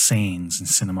scenes in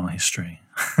cinema history.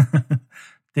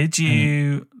 Did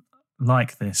you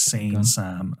like this scene,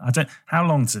 Sam? How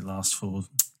long does it last for?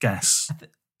 Guess.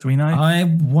 Do we know? I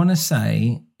want to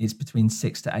say it's between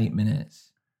 6 to 8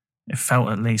 minutes. It felt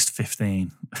at least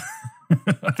 15.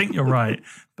 I think you're right,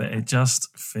 but it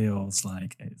just feels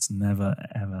like it's never,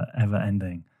 ever, ever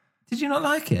ending. Did you not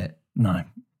like it? No.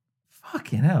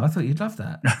 Fucking hell, I thought you'd love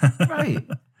that. Right.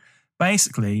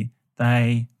 Basically,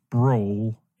 they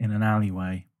brawl in an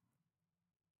alleyway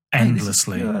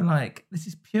endlessly. This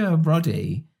is pure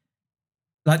Roddy.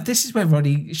 Like, this is where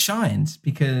Roddy shines,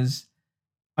 because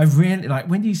I really, like,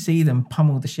 when you see them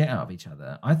pummel the shit out of each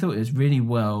other, I thought it was really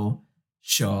well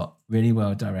shot, really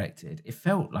well directed. It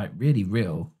felt like really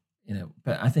real,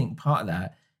 but I think part of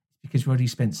that is because Roddy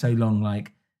spent so long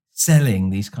like selling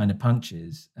these kind of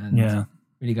punches and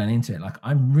really going into it. Like,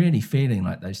 I'm really feeling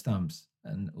like those thumps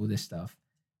and all this stuff.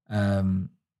 Well,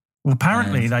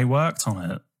 apparently they worked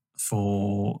on it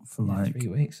for like 3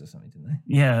 weeks or something, didn't they?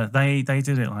 Yeah, they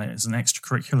did it like as an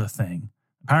extracurricular thing.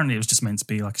 Apparently it was just meant to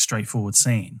be like a straightforward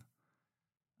scene.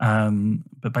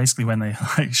 But basically when they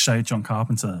like showed John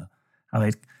Carpenter how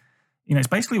they, it's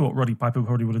basically what Roddy Piper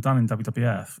probably would have done in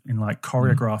WWF in like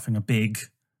choreographing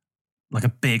like a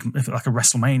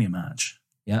WrestleMania match.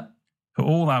 Yeah. Put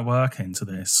all that work into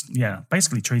this. Yeah.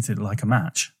 Basically treated it like a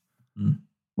match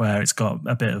where it's got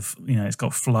a bit of, it's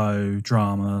got flow,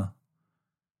 drama,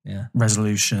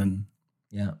 resolution.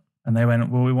 Yeah. And they went,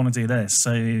 well, we want to do this.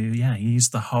 So yeah, he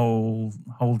used the whole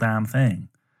damn thing.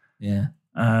 Yeah.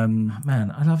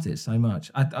 Man, I loved it so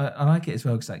much. I like it as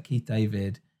well because like Keith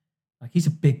David, like he's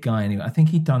a big guy anyway. I think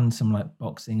he'd done some like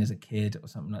boxing as a kid or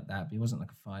something like that, but he wasn't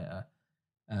like a fighter.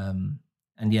 And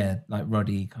yeah, like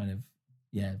Roddy kind of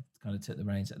took the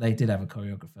reins. They did have a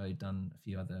choreographer who'd done a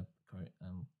few other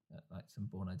like some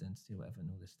Born Identity or whatever and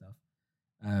all this stuff.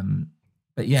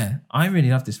 But yeah, I really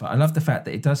love this fight. I love the fact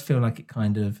that it does feel like it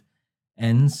kind of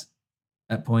ends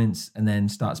at points and then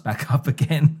starts back up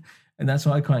again. And that's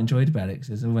what I quite enjoyed about it, because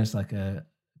there's almost like a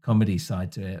comedy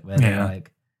side to it where they're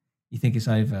like, you think it's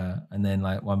over, and then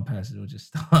like one person will just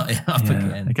start it up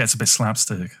again. It gets a bit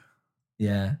slapstick.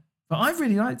 Yeah. But I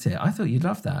really liked it. I thought you'd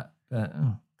love that, but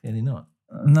clearly not.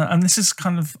 No, and this is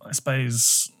kind of, I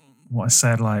suppose, what I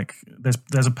said, like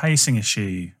there's a pacing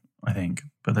issue, I think,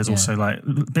 but there's also like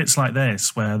bits like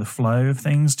this where the flow of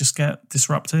things just get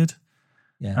disrupted.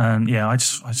 Yeah. And I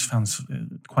just found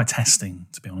it quite testing,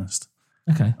 to be honest.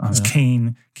 Okay. I was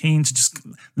keen to just,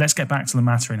 let's get back to the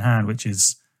matter in hand, which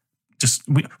is just,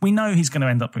 we know he's going to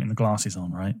end up putting the glasses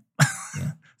on, right?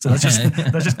 Yeah. So let's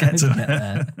just get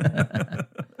to it.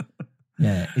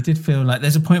 Yeah, it did feel like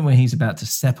there's a point where he's about to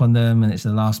step on them and it's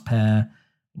the last pair.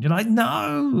 And you're like,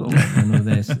 no, and all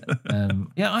this.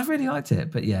 I really liked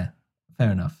it, but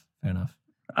fair enough.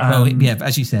 But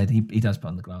as you said, he does put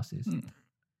on the glasses.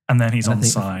 And then he's on the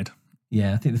side.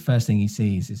 I think the first thing he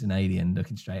sees is an alien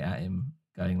looking straight at him,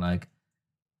 going like,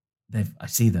 I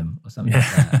see them, or something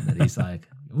like that. And then he's like,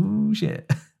 oh shit,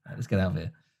 let's get out of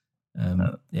here.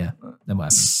 Then what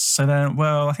happens? So then,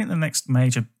 I think the next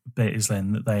major bit is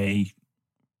then that they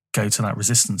go to that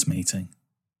resistance meeting.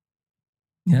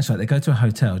 Yeah, that's right. They go to a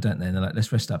hotel, don't they? And they're like,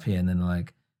 let's rest up here. And then they're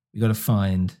like, we got to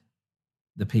find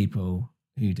the people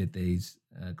who did these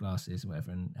glasses or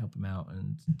whatever and help them out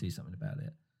and do something about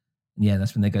it. And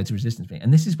that's when they go to resistance meeting.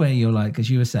 And this is where you're like, as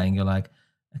you were saying, you're like,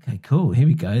 okay, cool, here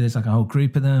we go. There's like a whole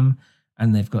group of them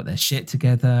and they've got their shit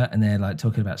together and they're like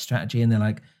talking about strategy and they're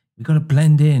like, we've got to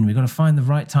blend in. We've got to find the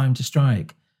right time to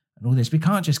strike and all this. We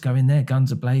can't just go in there,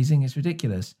 guns are blazing. It's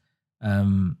ridiculous.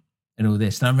 And all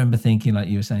this. And I remember thinking, like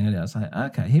you were saying earlier, I was like,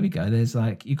 okay, here we go. There's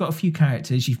like, you've got a few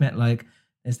characters. You've met like,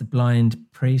 there's the blind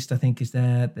priest, I think is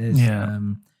there. There's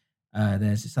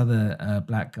this other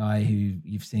black guy who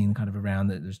you've seen kind of around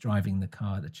that was driving the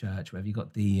car at the church. Where you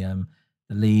got the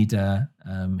leader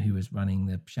who was running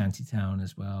the shanty town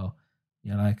as well.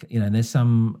 There's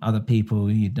some other people who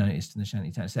you'd noticed in the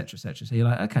shanty town, et cetera, et cetera. So you're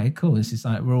like, okay, cool. This is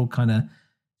like, we're all kind of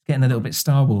getting a little bit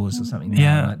Star Wars or something now.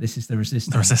 Yeah. Like, this is the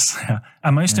resistance. The resistance, yeah.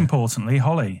 And most importantly,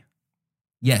 Holly.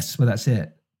 Yes, well, that's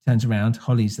it. Turns around,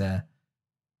 Holly's there.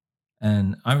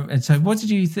 And so what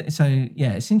did you think? So,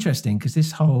 it's interesting because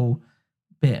this whole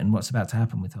bit and what's about to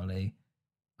happen with Holly,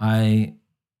 I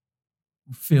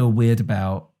feel weird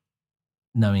about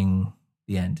knowing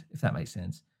the end, if that makes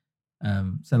sense.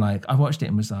 So, like, I watched it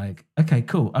and was like, okay,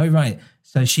 cool. Oh, right.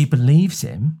 So she believes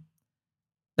him.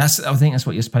 I think that's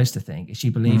what you're supposed to think. If she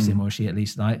believes him or she at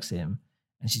least likes him,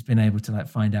 and she's been able to like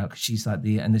find out because she's like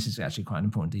and this is actually quite an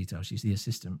important detail. She's the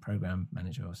assistant program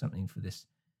manager or something for this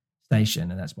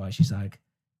station, and that's why she's like,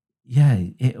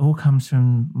 it all comes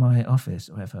from my office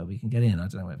or whatever. We can get in. I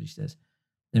don't know whatever she says.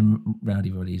 Then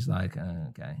Rowdy Roddy's like,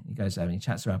 okay. He goes over and he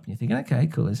chats her up, and you're thinking, okay,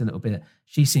 cool. There's a little bit.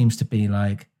 She seems to be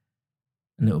like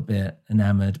a little bit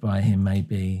enamored by him,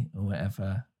 maybe or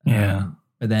whatever. Yeah.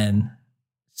 But then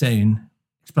soon.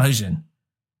 Explosion.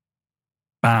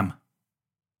 Bam.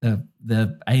 The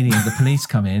alien, the police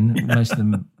come in, most of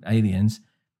them aliens,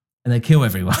 and they kill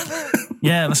everyone.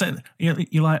 Yeah, that's it.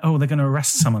 You're like, oh, they're going to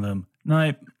arrest some of them.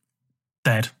 No,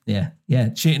 dead.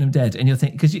 Yeah, shooting them dead. And you're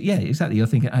thinking, because exactly, you're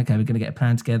thinking, okay, we're going to get a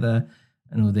plan together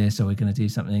and all this, or we're going to do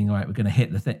something. All right, we're going to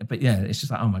hit the thing. But it's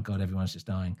just like, oh my God, everyone's just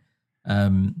dying.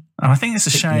 And I think it's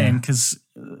a shame because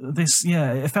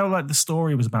it felt like the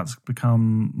story was about to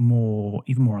become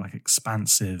even more like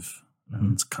expansive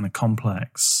and kind of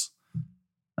complex.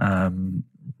 But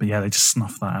they just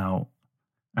snuffed that out.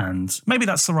 And maybe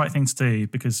that's the right thing to do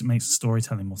because it makes the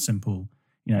storytelling more simple.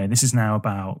 This is now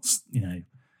about,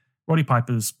 Roddy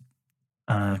Piper's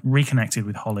reconnected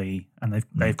with Holly and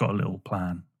they've got a little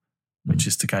plan, which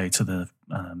is to go to the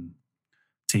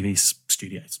TV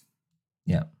studios.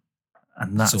 Yeah.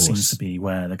 And that seems to be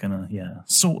where they're going to,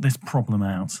 sort this problem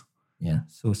out. Yeah,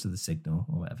 source of the signal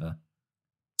or whatever.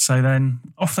 So then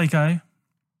off they go.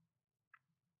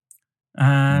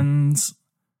 And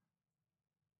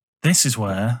this is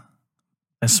where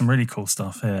there's some really cool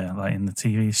stuff here, like in the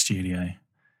TV studio.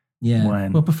 Yeah.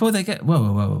 Well, before they get,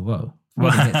 whoa.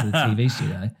 Before they get to the TV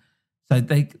studio. So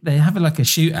they have like a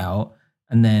shootout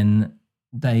and then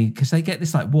because they get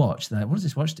this like watch. They're like, what does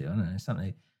this watch do? I don't know,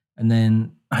 something. And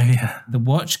then the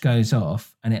watch goes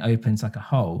off and it opens like a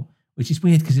hole, which is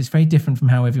weird because it's very different from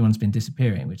how everyone's been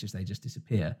disappearing, which is they just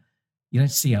disappear. You don't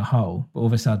see a hole, but all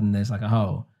of a sudden there's like a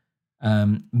hole.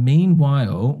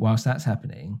 Meanwhile, whilst that's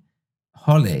happening,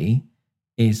 Holly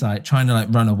is like trying to like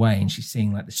run away and she's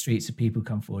seeing like the streets of people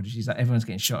come forward. And she's like, everyone's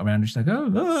getting shot around. And she's like,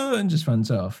 oh, and just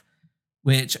runs off,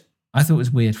 which I thought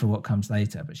was weird for what comes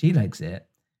later, but she legs it.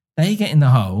 They get in the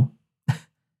hole.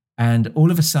 And all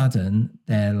of a sudden,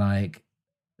 they're like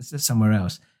somewhere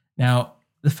else. Now,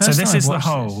 the first So this time is I the watched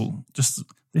whole.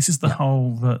 This is the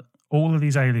whole that all of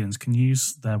these aliens can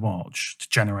use their watch to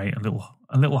generate a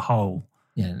little hole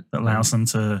that allows them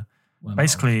to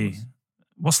basically.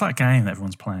 What's that game that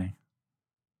everyone's playing?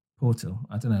 Portal.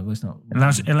 I don't know. It's not. It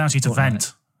allows you to Fortnite. vent.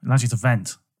 It allows you to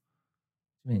vent.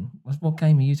 I mean, what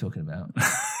game are you talking about?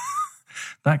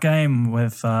 That game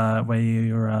with where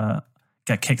you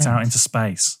get kicked out into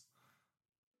space.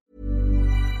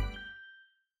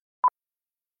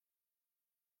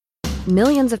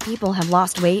 Millions of people have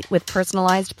lost weight with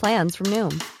personalized plans from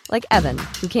Noom. Like Evan,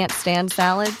 who can't stand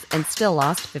salads and still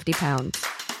lost 50 pounds.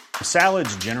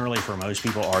 Salads generally for most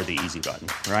people are the easy button,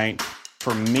 right?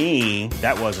 For me,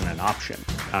 that wasn't an option.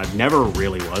 I never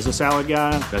really was a salad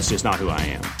guy. That's just not who I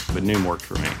am. But Noom worked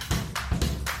for me.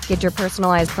 Get your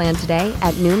personalized plan today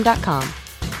at Noom.com.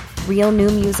 Real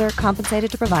Noom user compensated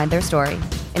to provide their story.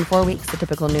 In 4 weeks, the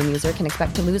typical Noom user can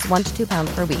expect to lose 1 to 2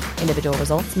 pounds per week. Individual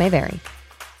results may vary.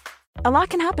 A lot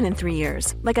can happen in 3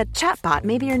 years, like a chatbot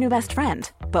may be your new best friend.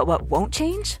 But what won't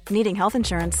change? Needing health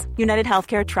insurance. United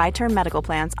Healthcare Tri-Term Medical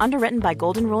Plans, underwritten by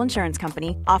Golden Rule Insurance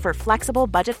Company, offer flexible,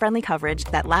 budget-friendly coverage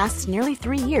that lasts nearly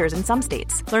 3 years in some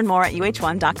states. Learn more at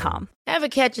uh1.com. Ever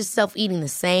catch yourself eating the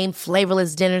same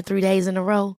flavorless dinner 3 days in a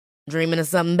row? Dreaming of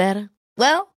something better?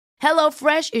 Well,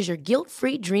 HelloFresh is your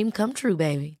guilt-free dream come true,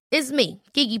 baby. It's me,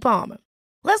 Keke Palmer.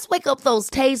 Let's wake up those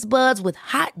taste buds with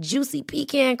hot, juicy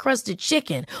pecan-crusted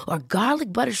chicken or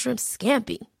garlic butter shrimp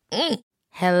scampi.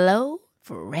 Hello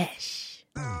Fresh.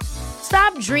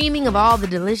 Stop dreaming of all the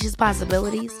delicious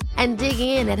possibilities and dig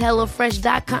in at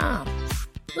HelloFresh.com.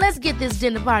 Let's get this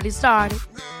dinner party started.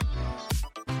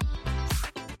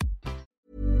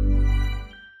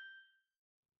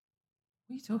 What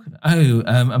are you talking about? Oh,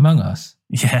 Among Us.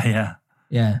 Yeah.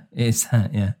 Yeah, it's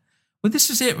that, yeah. Well,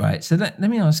 this is it, right? So let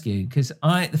me ask you, because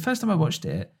the first time I watched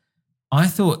it, I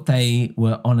thought they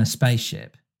were on a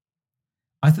spaceship.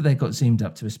 I thought they got zoomed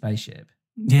up to a spaceship.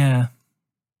 Yeah.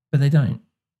 But they don't.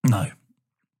 No.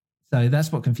 So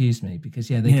that's what confused me, because,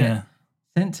 they get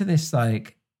sent to this,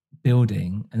 like,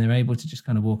 building, and they're able to just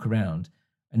kind of walk around,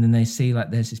 and then they see,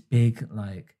 like, there's this big,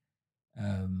 like,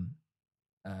 and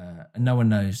no one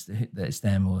knows that it's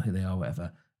them or who they are,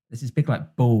 whatever. There's this big,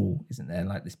 like, ball, isn't there?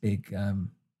 Like, this big...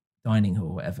 dining hall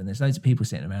or whatever, and there's loads of people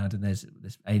sitting around, and there's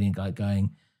this alien guy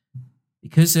going,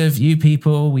 because of you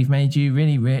people, we've made you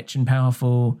really rich and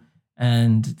powerful,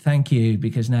 and thank you,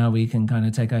 because now we can kind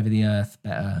of take over the earth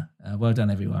better. Well done,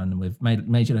 everyone. And we've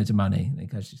made you loads of money. And it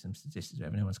goes through some statistics where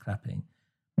everyone's clapping.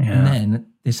 Yeah. And then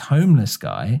this homeless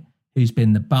guy who's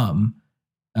been the bum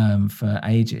for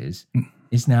ages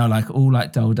is now like all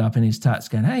like dolled up in his tuts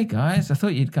going, hey guys, I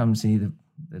thought you'd come see the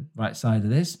right side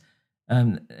of this.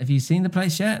 Have you seen the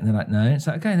place yet? And they're like, no. It's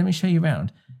like, okay, let me show you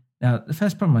around. Now, the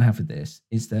first problem I have with this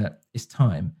is that it's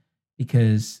time,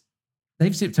 because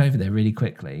they've zipped over there really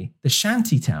quickly. The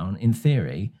shanty town, in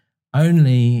theory,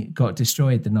 only got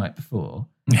destroyed the night before.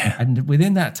 Yeah. And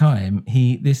within that time,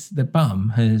 the bum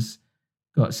has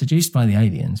got seduced by the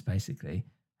aliens, basically,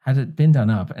 had it been done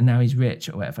up, and now he's rich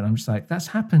or whatever. And I'm just like, that's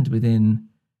happened within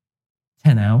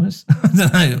 10 hours, I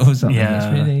don't know, or something. Yeah.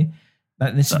 It's really...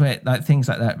 Like this is where like things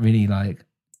like that really like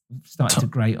started to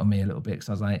grate on me a little bit, because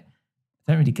I was like,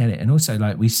 I don't really get it. And also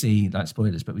like we see, like,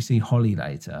 spoilers, but we see Holly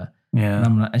later. Yeah. And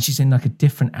I'm like, and she's in like a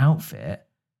different outfit.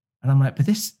 And I'm like, but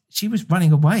she was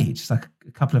running away just like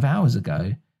a couple of hours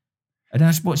ago. And now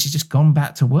she's just gone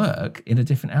back to work in a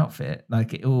different outfit.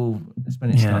 Like that's when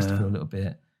it starts to feel a little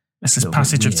bit. It's this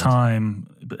passage of time,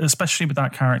 especially with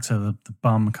that character, the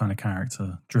bum kind of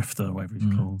character, Drifter, whatever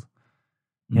he's called.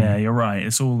 Yeah, you're right.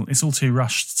 It's all too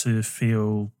rushed to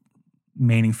feel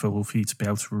meaningful for you to be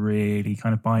able to really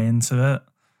kind of buy into it.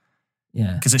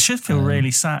 Yeah, because it should feel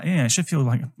really sad. Yeah, it should feel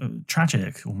like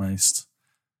tragic almost.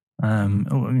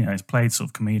 It's played sort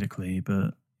of comedically,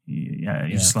 but you're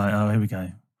just like, oh, here we go.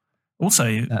 Also,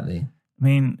 exactly. I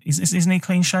mean, isn't he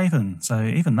clean shaven? So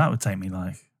even that would take me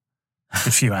like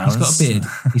a few hours. He's got a beard.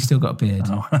 He's still got a beard.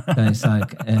 So it's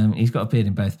like he's got a beard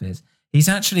in both beards. He's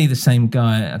actually the same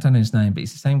guy. I don't know his name, but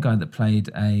he's the same guy that played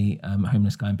a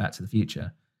homeless guy in Back to the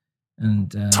Future. And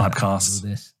typecast.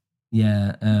 This,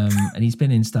 yeah. And he's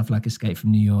been in stuff like Escape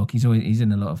from New York. He's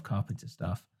in a lot of Carpenter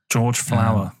stuff. George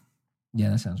Flower.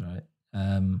 Yeah, that sounds right.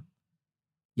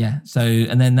 Yeah. So,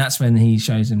 and then that's when he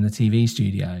shows him the TV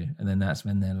studio, and then that's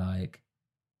when they're like,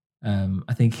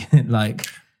 I think like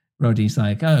Roddy's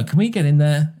like, oh, can we get in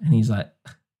there? And he's like,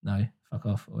 no, fuck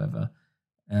off, or whatever.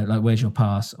 Like, where's your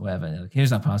pass, or whatever. Like,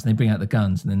 here's our pass. And they bring out the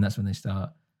guns, and then that's when they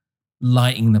start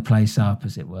lighting the place up,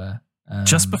 as it were.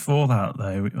 Just before that,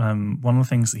 though, one of the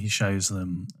things that he shows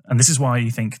them, and this is why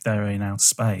you think they're in outer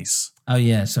space. Oh,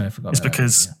 yeah. Sorry, I forgot. It's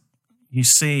because you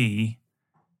see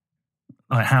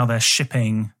like how they're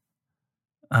shipping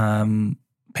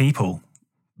people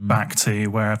back to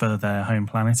wherever their home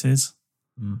planet is.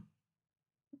 And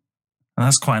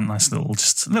that's quite a nice little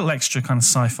extra kind of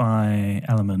sci-fi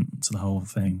element to the whole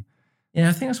thing. Yeah,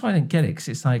 I think that's why I didn't get it, because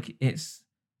it's like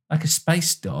a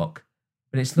space dock,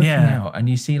 but it's looking out and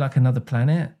you see like another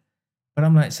planet. But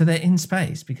I'm like, so they're in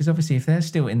space, because obviously if they're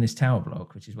still in this tower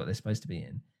block, which is what they're supposed to be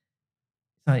in,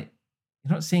 it's like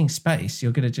you're not seeing space,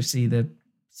 you're going to just see the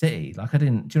city. Like, do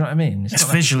you know what I mean? It's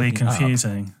not visually like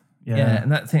confusing. Yeah,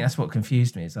 and I think that's what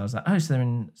confused me. So I was like, oh, so they're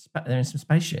in some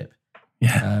spaceship.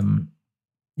 Yeah.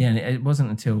 And it wasn't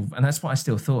until, and that's what I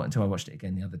still thought until I watched it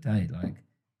again the other day. Like,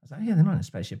 I was like, yeah, they're not in a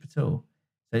spaceship at all.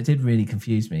 So it did really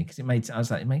confuse me, because I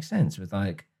was like, it makes sense with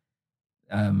like,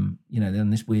 they're on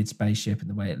this weird spaceship and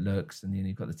the way it looks, and then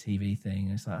you've got the TV thing.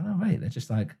 And it's like, oh, wait, they're just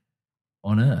like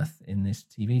on Earth in this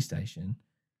TV station.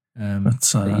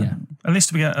 But at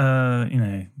least we get,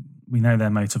 we know their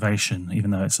motivation,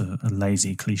 even though it's a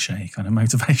lazy cliche kind of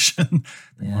motivation.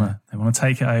 They want to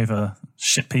take it over,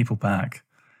 ship people back,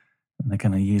 and they're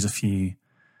going to use a few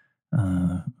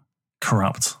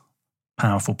corrupt,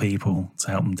 powerful people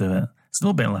to help them do it. It's a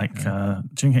little bit like,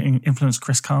 do you think it influenced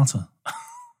Chris Carter?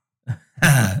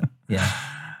 Yeah.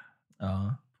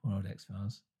 Oh, poor old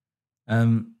X-Files.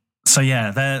 So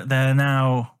yeah, they're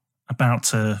now about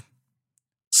to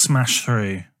smash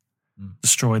through,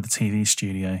 destroy the TV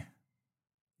studio.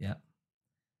 Yeah.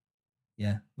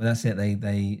 Yeah. Well, that's it.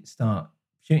 They start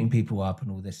shooting people up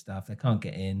and all this stuff. They can't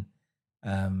get in.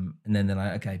 And then they're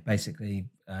like, okay, basically,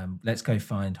 let's go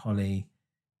find Holly.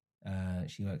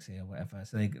 She works here, whatever.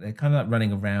 So they're kind of like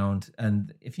running around.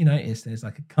 And if you notice, there's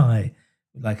like a guy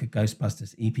with like a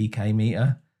Ghostbusters EPK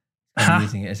meter,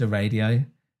 using it as a radio.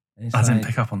 And I didn't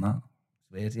pick up on that.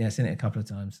 It's weird. Yeah, I've seen it a couple of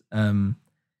times.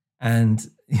 And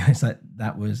it's like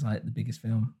that was like the biggest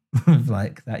film of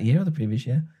like that year or the previous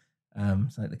year.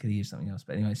 It's like they could have used something else,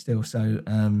 but anyway, still. So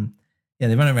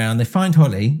they run around. They find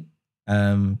Holly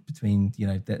between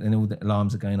and all the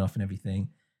alarms are going off and everything,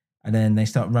 and then they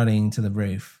start running to the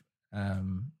roof.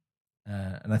 And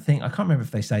I can't remember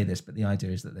if they say this, but the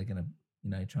idea is that they're going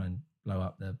to try and blow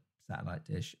up the satellite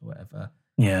dish or whatever.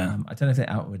 Yeah. I don't know if they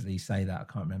outwardly say that. I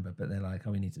can't remember, but they're like,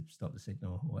 oh, we need to stop the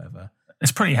signal or whatever.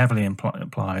 It's pretty heavily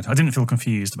implied. I didn't feel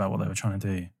confused about what they were trying to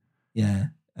do. Yeah.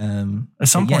 At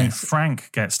some point,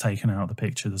 Frank gets taken out of the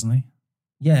picture, doesn't he?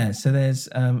 Yeah. So there's,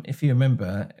 if I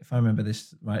remember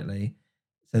this rightly,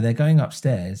 so they're going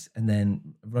upstairs and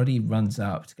then Roddy runs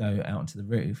up to go out onto the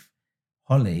roof.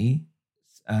 Holly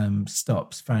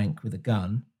stops Frank with a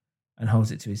gun and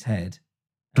holds it to his head.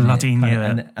 Bloody knew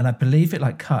it. And I believe it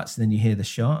like cuts, and then you hear the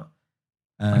shot.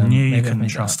 I knew you couldn't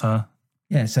trust her.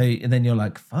 Yeah, so and then you're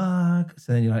like, fuck.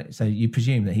 So then you're like, so you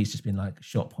presume that he's just been like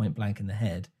shot point blank in the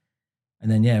head. And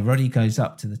then Roddy goes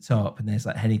up to the top, and there's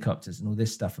like helicopters and all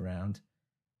this stuff around.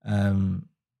 And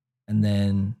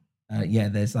then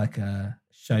there's like a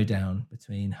showdown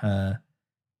between her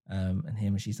and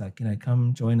him, and she's like,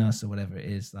 come join us or whatever it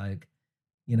is, like,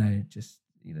 just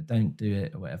don't do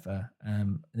it or whatever.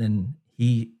 And then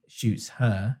he shoots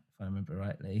her, if I remember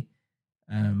rightly.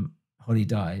 Holly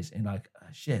dies, and like, oh,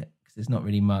 shit, because there's not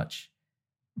really much.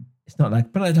 It's not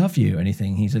like, but I love you or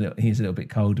anything. He's a little bit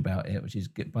cold about it, which is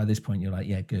good. By this point, you're like,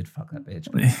 yeah, good, fuck that bitch.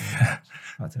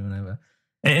 Fuck him over.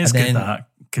 It is good that,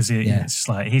 because it's just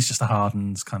like he's just a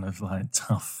hardened kind of like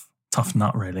tough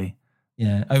nut, really.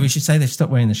 Yeah. Oh, we should say they've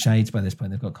stopped wearing the shades by this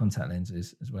point. They've got contact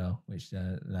lenses as well, which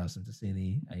allows them to see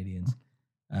the aliens.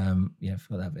 I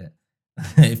forgot that bit.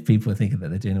 If people are thinking that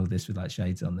they're doing all this with like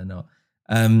shades on, they're not.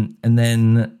 And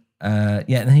then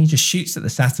he just shoots at the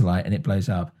satellite and it blows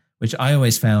up, which I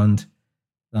always found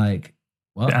like,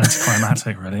 what?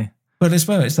 Anticlimactic, really. But as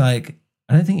well, it's like,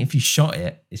 I don't think if you shot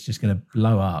it, it's just going to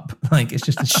blow up. Like, it's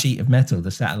just a sheet of metal,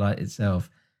 the satellite itself.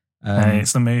 Hey,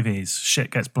 it's the movies. Shit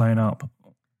gets blown up.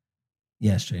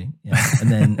 Yeah, it's true. Yeah.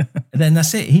 And then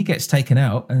that's it. He gets taken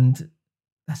out, and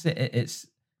that's it.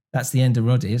 That's the end of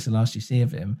Roddy. It's the last you see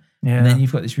of him. Yeah. And then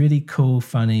you've got this really cool,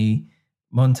 funny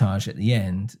montage at the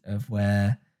end of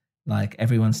where like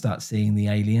everyone starts seeing the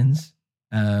aliens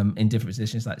in different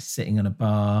positions, like sitting on a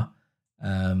bar,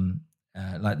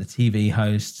 like the TV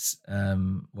hosts,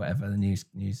 whatever, the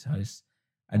news hosts.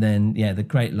 And then, the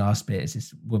great last bit is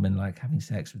this woman like having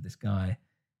sex with this guy.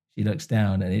 She looks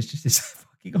down and it's just this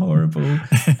fucking horrible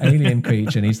alien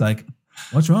creature. And he's like,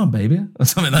 what's wrong, baby? Or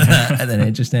something like that. And then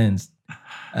it just ends.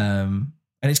 And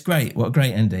it's great. What a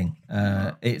great ending.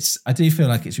 I do feel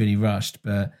like it's really rushed,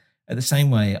 but at the same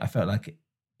way, I felt like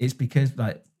it's because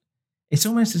like, it's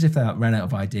almost as if they ran out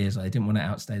of ideas. Like they didn't want to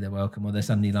outstay their welcome, or they're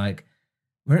suddenly like,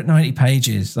 we're at 90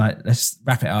 pages. Like, let's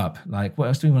wrap it up. Like, what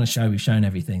else do we want to show? We've shown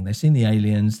everything. They've seen the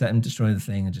aliens. Let them destroy the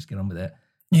thing and just get on with it.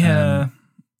 Yeah.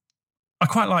 I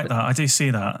quite like that. I do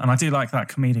see that. And I do like that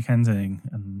comedic ending.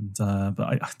 And but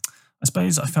I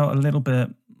suppose I felt a little bit,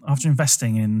 after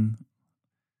investing in,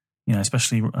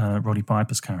 especially Roddy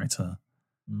Piper's character,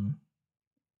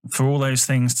 for all those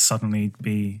things to suddenly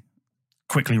be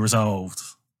quickly resolved,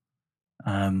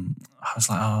 I was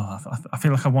like, I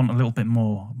feel like I want a little bit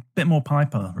more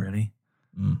Piper, really.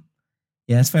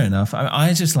 Yeah, it's fair enough.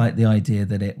 I just like the idea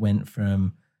that it went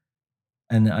from,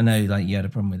 and I know like you had a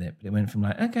problem with it, but it went from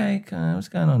like, okay, what's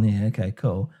going on here? Okay,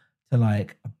 cool. To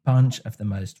like a bunch of the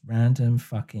most random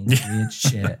fucking weird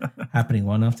shit happening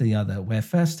one after the other, where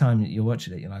first time you're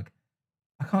watching it, you're like,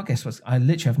 I can't guess I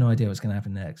literally have no idea what's going to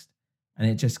happen next. And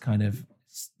it just kind of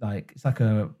like, it's like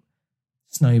a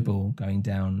snowball going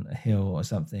down a hill or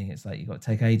something. It's like, you've got to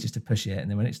take ages to push it. And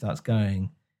then when it starts going,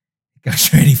 it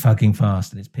goes really fucking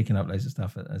fast and it's picking up loads of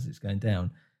stuff as it's going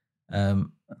down. I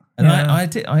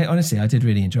honestly, I did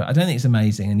really enjoy it. I don't think it's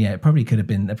amazing. And yeah, it probably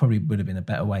there probably would have been a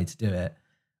better way to do it.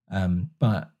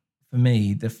 But for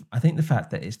me, I think the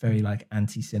fact that it's very like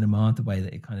anti-cinema, the way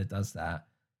that it kind of does that,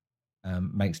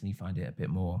 makes me find it a bit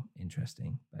more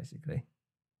interesting, basically.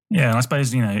 Yeah, and I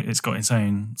suppose, it's got its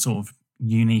own sort of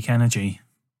unique energy.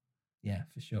 Yeah,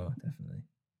 for sure, definitely.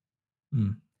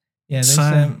 Yeah, there's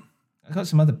I've got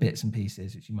some other bits and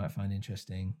pieces which you might find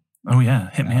interesting. Oh yeah,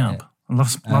 hit me up. I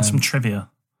love some trivia.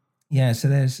 Yeah, so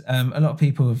there's a lot of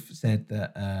people have said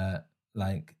that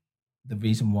like the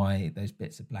reason why those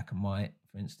bits are black and white,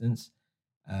 for instance,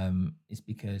 is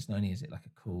because not only is it like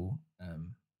a cool, not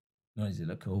only does it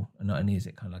look cool, and not only is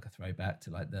it kind of like a throwback to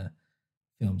like the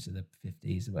films of the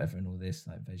 50s or whatever and all this,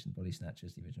 like Invasion of the Body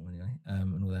Snatchers, the original anyway,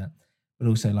 and all that, but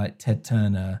also like Ted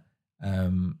Turner,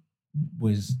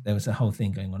 there was a whole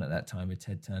thing going on at that time with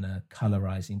Ted Turner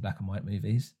colorizing black and white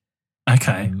movies.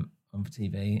 Okay. On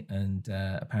TV, and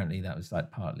apparently that was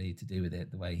like partly to do with it,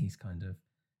 the way it's kind of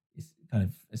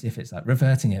as if it's like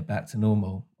reverting it back to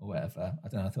normal or whatever. I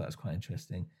don't know, I thought that was quite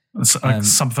interesting. It's like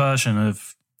subversion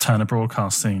of Turner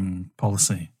Broadcasting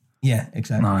policy. Yeah,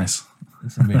 exactly. Nice.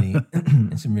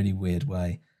 In some really weird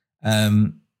way.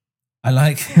 I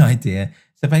like the idea.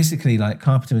 So basically, like,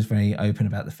 Carpenter was very open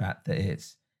about the fact that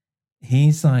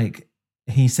he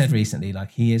said recently,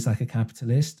 like, he is like a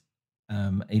capitalist,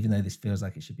 even though this feels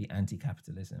like it should be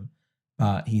anti-capitalism,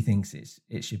 but he thinks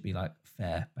it should be like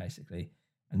fair, basically.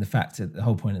 And the fact that the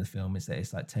whole point of the film is that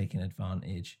it's like taking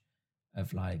advantage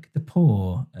of like the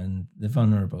poor and the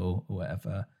vulnerable or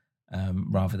whatever,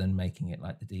 rather than making it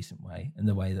like the decent way, and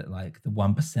the way that like the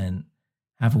 1%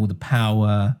 have all the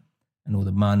power and all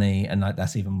the money, and like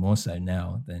that's even more so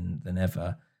now than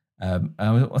ever. I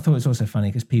thought it was also funny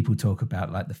because people talk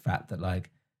about like the fact that like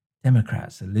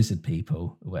Democrats are lizard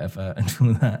people or whatever and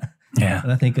all that. Yeah.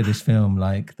 And I think of this film,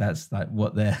 like that's like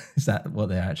what they're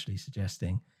actually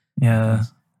suggesting. Yeah.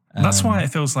 That's why it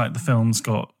feels like the film's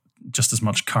got just as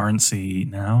much currency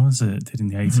now as it did in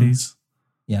the 80s.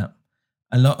 Yeah.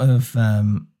 A lot of,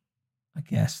 I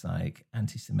guess, like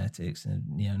anti-Semitics and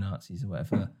neo-Nazis or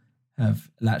whatever have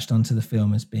latched onto the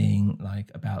film as being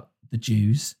like about the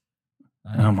Jews.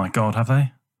 Like, oh my God, have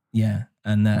they? Yeah.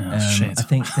 And that, I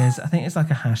think it's like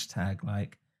a hashtag,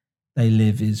 like they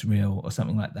live Israel or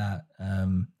something like that.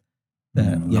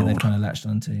 They've kind of latched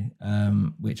onto,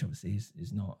 which obviously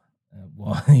is not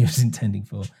what he was intending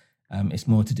for. It's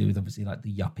more to do with obviously like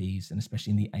the yuppies, and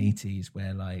especially in the 80s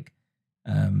where like,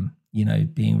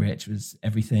 being rich was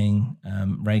everything.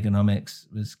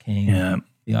 Reaganomics was king. Yeah.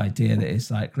 The idea that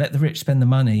it's like, let the rich spend the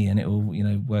money and it will,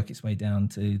 work its way down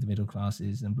to the middle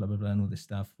classes and blah, blah, blah, and all this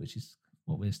stuff, which is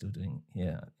what we're still doing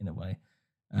here in a way,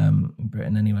 in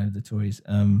Britain anyway, with the Tories.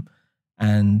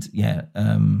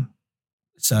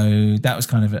 So that was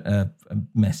kind of a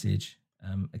message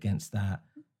against that.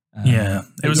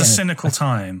 It was a cynical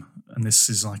time, and this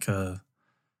is like a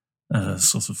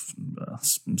sort of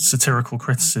satirical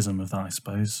criticism of that, I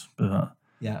suppose. But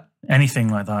anything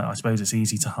like that, I suppose it's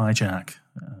easy to hijack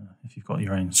if you've got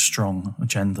your own strong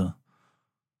agenda.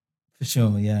 For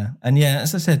sure, yeah. And yeah,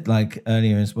 as I said like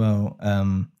earlier as well,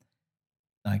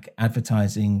 like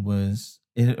advertising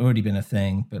it had already been a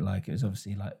thing, but like it was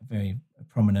obviously like very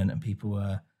prominent, and people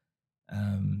were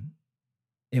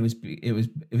it was I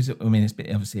mean,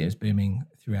 obviously it was booming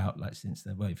throughout, like since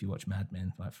if you watch Mad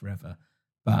Men, like forever.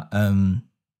 But I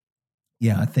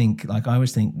think like I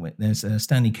always think there's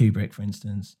Stanley Kubrick, for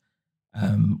instance,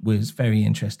 was very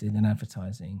interested in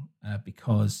advertising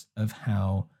because of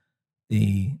how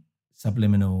the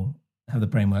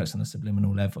brain works on a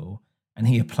subliminal level, and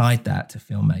he applied that to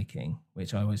filmmaking,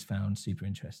 which I always found super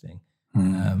interesting.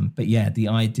 But yeah, the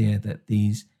idea that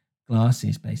these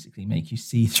glasses basically make you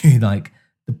see through like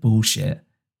the bullshit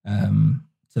to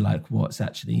like what's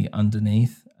actually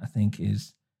underneath, I think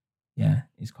is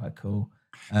quite cool.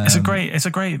 It's a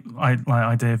great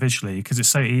idea visually because it's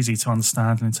so easy to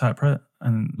understand and interpret,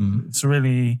 and it's a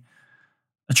really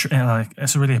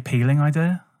appealing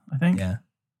idea, I think.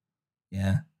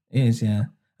 Yeah, it is. Yeah,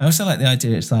 I also like the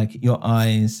idea. It's like your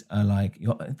eyes are like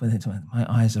my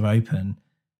eyes are open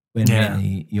when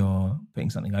really you're putting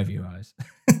something over your eyes,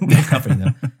 you're covering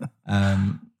them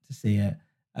to see it.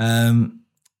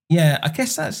 I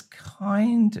guess that's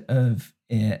kind of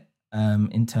it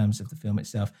in terms of the film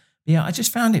itself. But yeah, I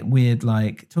just found it weird,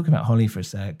 like talking about Holly for a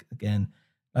sec again,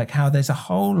 like how there's a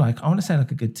whole, like I want to say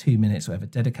like a good 2 minutes or whatever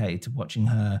dedicated to watching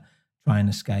her try and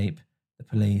escape the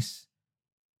police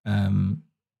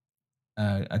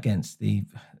against the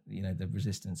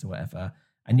resistance or whatever.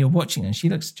 And you're watching her and she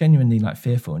looks genuinely like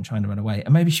fearful and trying to run away.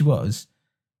 And maybe she was,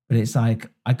 but it's like,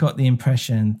 I got the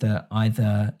impression that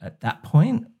either at that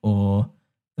point or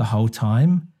the whole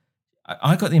time,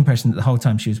 I got the impression that the whole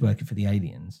time she was working for the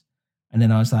aliens. And then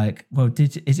I was like, well,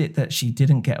 is it that she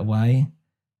didn't get away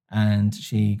and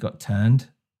she got turned?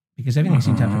 Because everything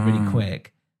seemed to happen really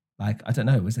quick. Like, I don't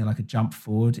know, was there like a jump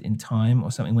forward in time or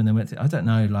something when they went to, I don't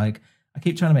know. Like, I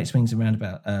keep trying to make swings around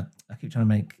about, I keep trying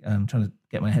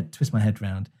to twist my head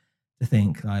around to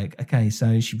think like, okay,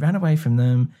 so she ran away from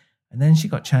them and then she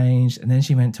got changed and then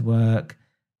she went to work.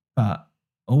 But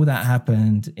all that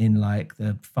happened in like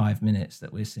the 5 minutes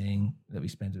that we're seeing that we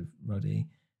spend with Roddy.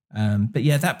 But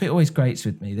yeah, that bit always grates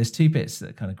with me. There's two bits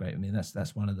that kind of grate with me.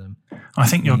 That's one of them. I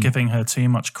think you're giving her too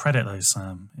much credit though,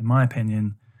 Sam. In my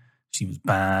opinion, she was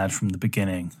bad from the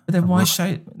beginning. But then why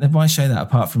show that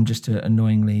apart from just to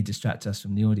annoyingly distract us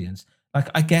from the audience? Like,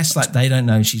 I guess like they don't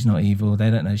know she's not evil. They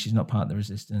don't know she's not part of the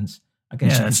resistance. I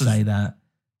guess you could say that.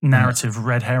 Narrative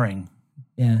red herring.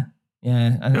 Yeah.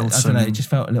 I don't know. It just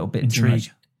felt a little bit too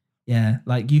much. Yeah,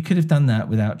 like you could have done that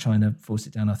without trying to force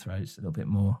it down our throats a little bit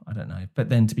more. I don't know. But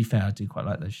then to be fair, I do quite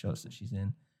like those shots that she's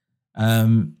in.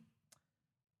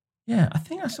 Yeah, I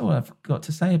think that's all I've got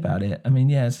to say about it. I mean,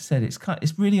 yeah, as I said, it's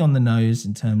really on the nose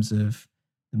in terms of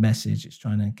the message it's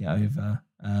trying to get over.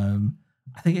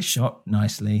 I think it's shot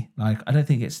nicely. Like, I don't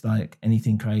think it's like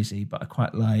anything crazy, but I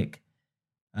quite like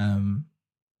the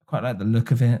look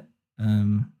of it.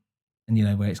 And you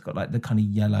know, where it's got like the kind of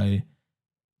yellow,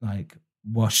 like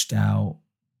washed out,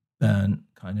 burnt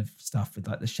kind of stuff with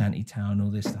like the shanty town, all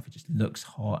this stuff. It just looks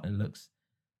hot. It looks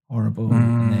horrible.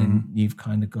 And then you've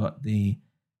kind of got the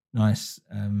nice,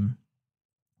 kind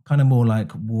of more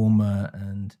like warmer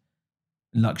and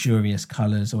luxurious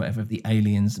colors or whatever of the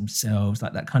aliens themselves,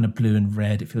 like that kind of blue and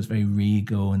red. It feels very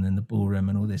regal, and then the ballroom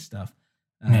and all this stuff.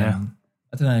 I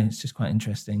don't know. It's just quite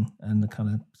interesting, and the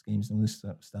color schemes and all this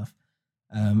sort of stuff.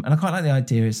 And I quite like the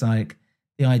idea. It's like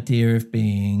the idea of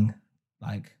being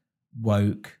like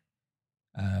woke,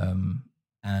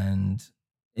 and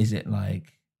is it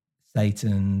like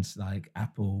Satan's like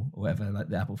apple or whatever, like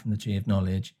the apple from the tree of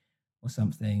knowledge or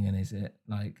something? And is it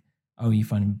like, oh, you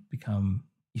finally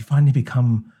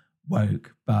become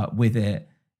woke, but with it,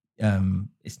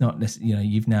 it's not necessarily,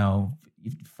 you know,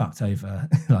 you've fucked over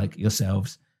like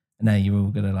yourselves, and now you're all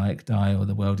gonna like die, or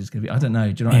the world is gonna be, I don't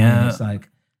know. Do you know what I mean? It's like,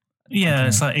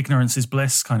 it's like ignorance is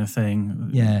bliss kind of thing.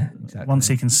 Yeah, exactly. Once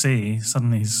he can see,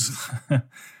 suddenly he's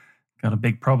got a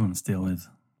big problem to deal with.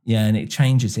 Yeah, and it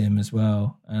changes him as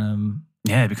well.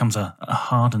 He becomes a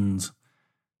hardened,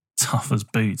 tough as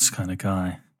boots kind of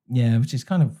guy. Yeah, which is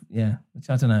kind of, which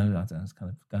I don't know. I was kind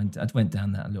of I went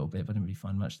down that a little bit, but I didn't really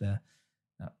find much there,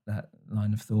 that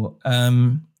line of thought.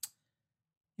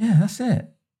 That's it.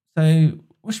 So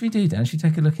what should we do, Dan? Should we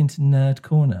take a look into Nerd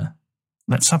Corner?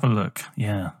 Let's have a look.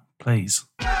 Yeah, please.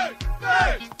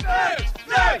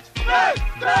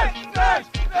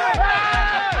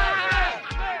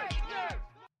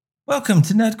 Welcome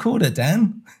to Nerd Corner,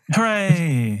 Dan.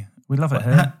 Hooray! We love it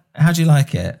here. How do you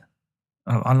like it?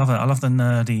 Oh, I love it. I love the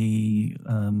nerdy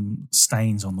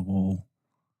stains on the wall.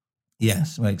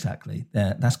 Yes, well, exactly.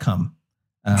 That's cum,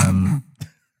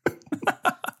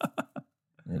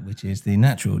 which is the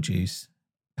natural juice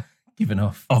given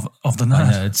off of the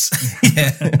nerds.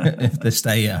 Yeah, the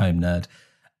stay-at-home nerd.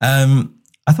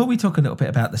 I thought we'd talk a little bit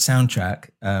about the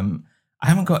soundtrack. I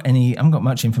haven't got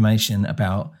much information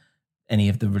about any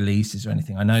of the releases or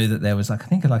anything. I know that there was like, I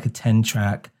think like a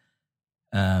 10-track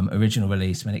original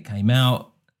release when it came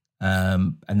out,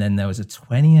 and then there was a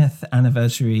 20th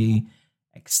anniversary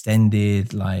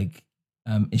extended like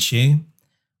issue.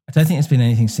 I don't think there's been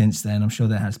anything since then. I'm sure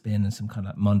there has been, and some kind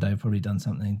of like Mondo probably done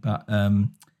something, but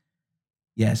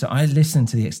Yeah, so I listened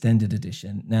to the extended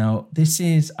edition. Now, this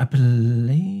is, I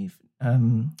believe,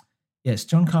 it's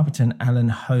John Carpenter and Alan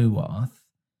Howarth.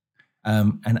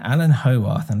 And Alan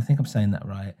Howarth, and I think I'm saying that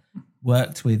right,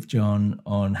 worked with John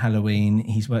on Halloween.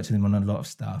 He's worked with him on a lot of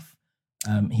stuff.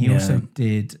 He also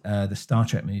did the Star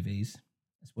Trek movies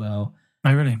as well.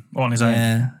 Oh, really? Or on his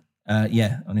own?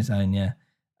 On his own, yeah.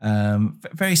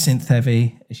 Very synth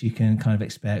heavy, as you can kind of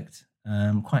expect.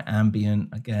 Quite ambient,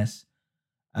 I guess.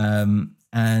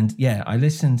 And yeah, I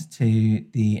listened to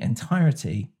the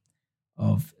entirety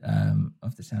of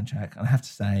the soundtrack. I have to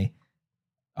say,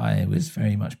 I was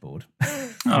very much bored.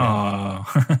 Oh.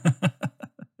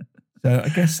 So I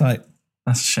guess that's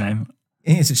a shame.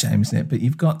 It is a shame, isn't it? But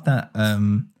you've got that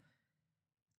doom,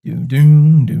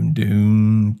 doom, doom,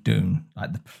 doom, doom,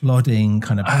 like the plodding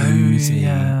kind of bluesy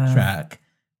track,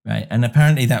 right? And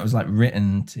apparently that was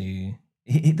written to.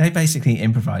 They basically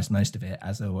improvised most of it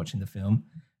as they were watching the film.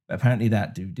 But apparently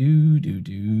that do, do, do,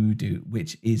 do, do,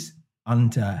 which is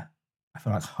under, I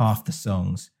feel like half the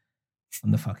songs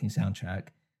on the fucking soundtrack,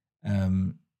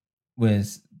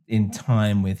 was in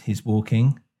time with his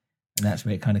walking. And that's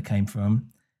where it kind of came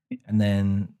from. And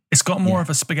then it's got more of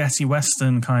a spaghetti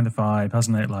western kind of vibe,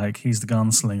 hasn't it? Like he's the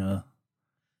gunslinger.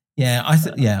 Yeah,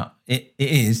 it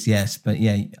is, yes. But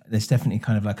yeah, there's definitely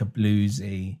kind of like a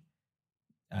bluesy,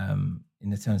 in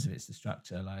the terms of the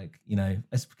structure,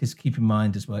 that's because keep in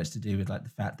mind as well, it's to do with the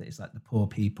fact that it's the poor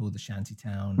people, the shanty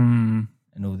town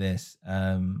and all this.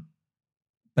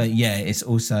 But yeah, it's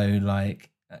also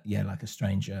like a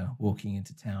stranger walking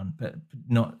into town, but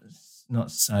not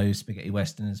so spaghetti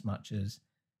western as much as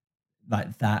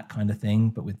that kind of thing,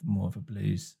 but with more of a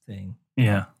blues thing.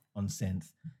 Yeah. On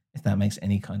synth, if that makes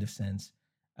any kind of sense.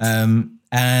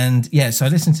 And yeah, so I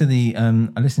listened to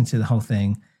the whole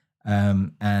thing,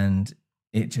 and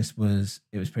it was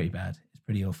pretty bad. It's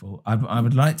pretty awful. I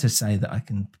would like to say that I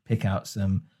can pick out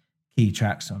some key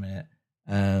tracks from it,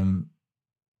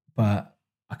 but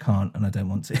I can't, and I don't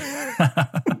want to.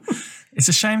 It's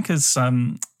a shame because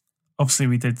obviously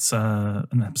we did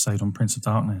an episode on Prince of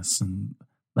Darkness, and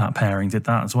that pairing did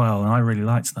that as well, and I really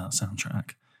liked that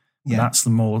soundtrack. Yeah, that's the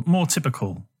more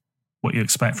typical what you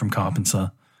expect from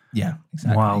Carpenter. Yeah,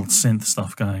 exactly. Wild synth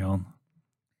stuff going on.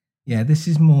 Yeah, this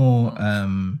is more.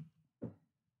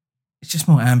 It's just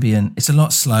more ambient. It's a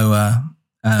lot slower.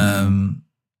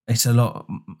 It's a lot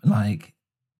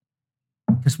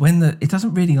because it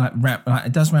doesn't really ramp.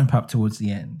 It does ramp up towards the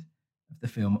end of the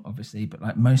film, obviously,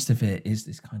 but most of it is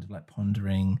this kind of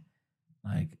pondering,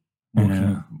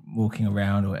 walking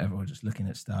around or whatever, or just looking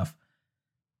at stuff.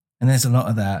 And there's a lot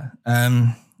of that.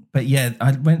 But yeah,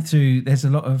 I went through. There's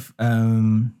a lot of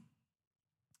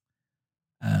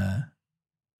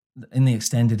in the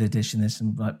extended edition, there's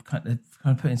some kind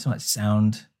of putting some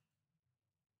sound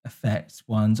effects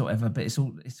ones or whatever, but it's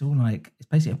all it's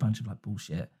basically a bunch of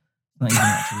bullshit. It's not even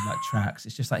actually tracks.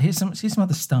 It's just here's some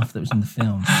other stuff that was in the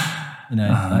film.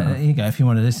 There you go. If you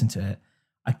want to listen to it,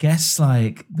 I guess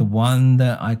the one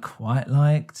that I quite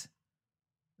liked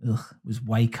was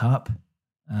 "Wake Up,"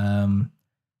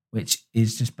 which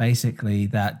is just basically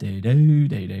that do do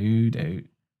do do do,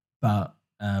 but.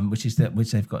 Which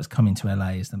they've got is Coming to LA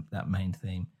is that main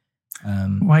theme.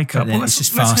 Wake Up. Well, it's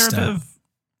just faster.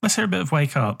 Let's hear a bit of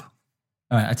Wake Up.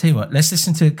 All right, I tell you what. Let's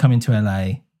listen to Coming to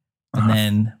LA, and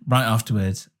then right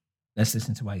afterwards, let's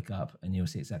listen to Wake Up, and you'll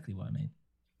see exactly what I mean.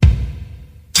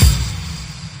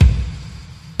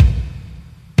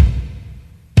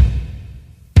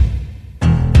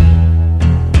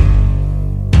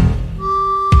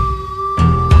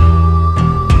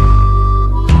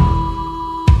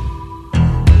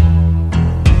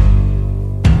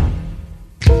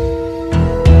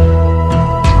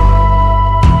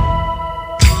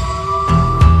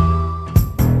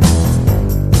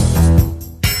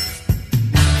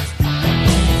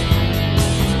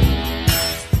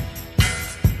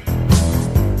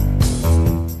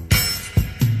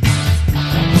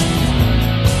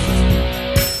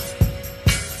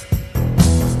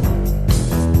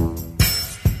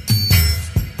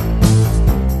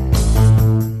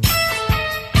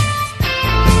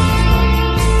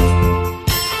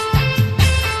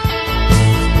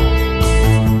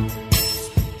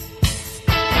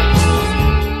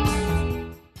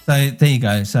 So there you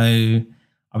go. So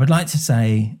I would like to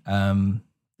say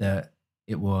that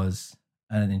it was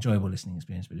an enjoyable listening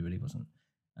experience, but it really wasn't.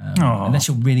 Unless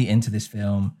you're really into this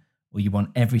film or you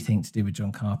want everything to do with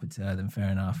John Carpenter, then fair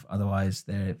enough. Otherwise,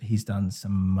 he's done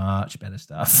some much better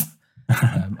stuff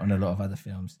on a lot of other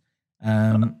films.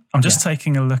 I'm just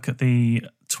taking a look at the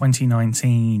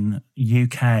 2019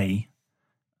 UK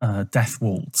Death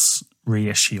Waltz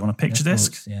reissue on a picture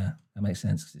disc. Yeah, that makes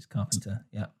sense because it's Carpenter.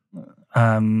 Yeah.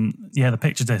 The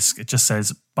picture disc, it just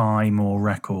says buy more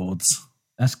records.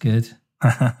 That's good.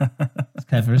 It's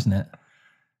clever, isn't it?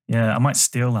 Yeah, I might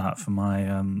steal that for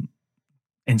my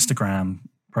Instagram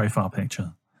profile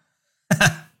picture.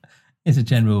 It's a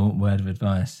general word of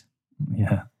advice.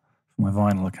 Yeah, for my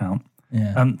vinyl account.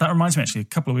 Yeah. That reminds me, actually, a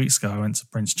couple of weeks ago, I went to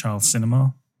Prince Charles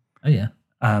Cinema. Oh, yeah.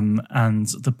 And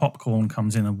the popcorn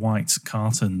comes in a white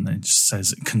carton. It just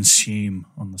says "consume"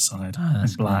 on the side in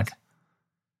black.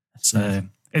 So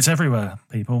it's everywhere,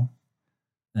 people.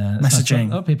 Messaging.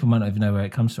 A lot of people might not even know where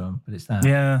it comes from, but it's that.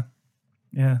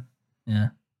 Yeah.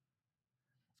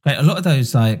 Great. A lot of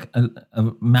those like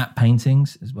matte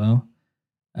paintings as well,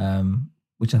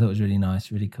 which I thought was really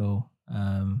nice, really cool.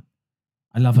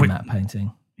 I love a matte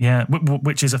painting. Yeah,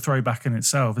 which is a throwback in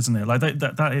itself, isn't it? Like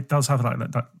that it does have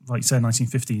that, like you said,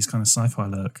 1950s kind of sci-fi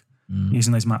look,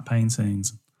 using those matte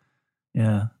paintings.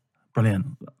 Yeah,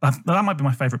 brilliant. That might be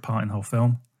my favourite part in the whole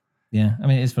film. Yeah, I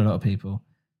mean, it is for a lot of people.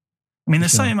 I mean,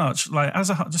 there's so much, like,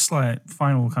 just like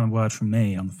final kind of word from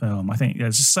me on the film. I think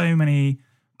there's just so many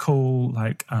cool,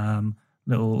 like,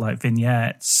 little like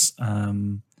vignettes,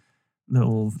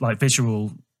 little like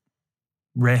visual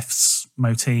riffs,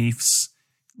 motifs,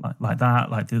 like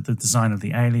that, like the design of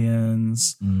the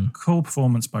aliens, cool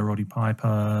performance by Roddy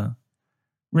Piper,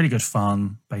 really good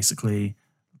fun, basically,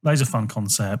 loads of fun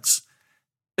concepts,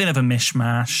 bit of a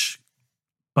mishmash,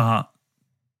 but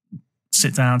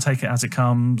sit down, take it as it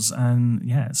comes, and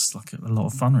yeah, it's like a lot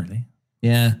of fun, really.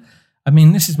 Yeah, I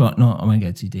mean, this is what I won't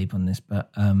go too deep on this,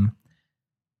 but I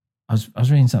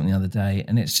was reading something the other day,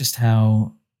 and it's just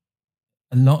how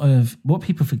a lot of what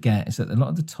people forget is that a lot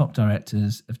of the top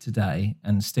directors of today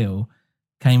and still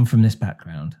came from this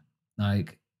background.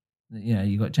 Like, you know,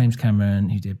 you got James Cameron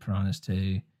who did Piranhas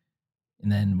 2 and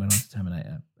then went on to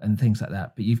Terminator and things like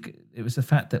that. But it was the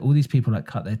fact that all these people like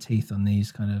cut their teeth on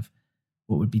these kind of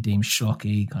what would be deemed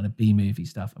schlocky kind of B-movie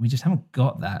stuff. And we just haven't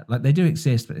got that. Like, they do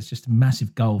exist, but it's just a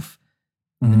massive gulf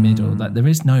in the middle. Like, there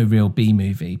is no real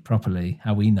B-movie properly,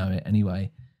 how we know it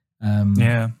anyway.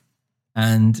 Yeah.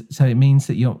 And so it means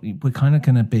that we're kind of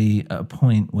going to be at a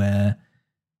point where,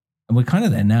 and we're kind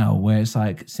of there now, where it's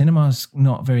like cinema's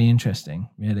not very interesting,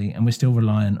 really. And we're still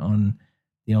reliant on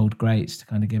the old greats to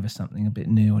kind of give us something a bit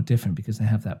new or different because they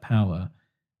have that power.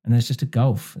 And there's just a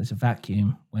gulf, there's a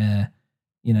vacuum where,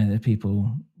 you know, there are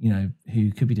people, you know,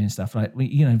 who could be doing stuff like,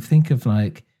 you know, think of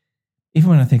like, even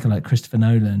when I think of like Christopher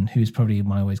Nolan, who's probably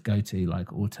my always go-to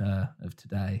like auteur of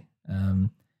today,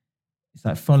 it's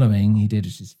like Following, he did,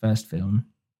 which is his first film.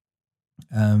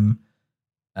 You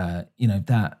know,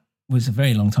 that was a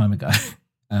very long time ago.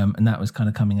 And that was kind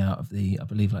of coming out of I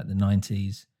believe like the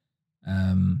 90s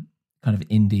kind of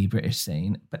indie British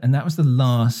scene. And that was the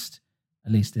last,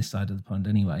 at least this side of the pond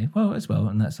anyway, well, as well,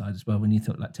 on that side as well, when you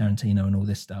thought like Tarantino and all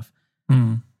this stuff.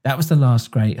 That was the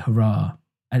last great hurrah.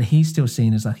 And he's still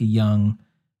seen as like a young,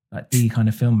 like the kind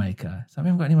of filmmaker. So I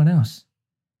haven't got anyone else.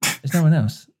 There's no one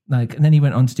else. Like, and then he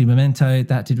went on to do Memento.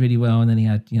 That did really well. And then he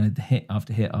had, you know, the hit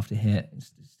after hit after hit. It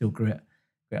still grew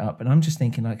it up. And I'm just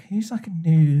thinking, like, who's like a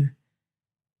new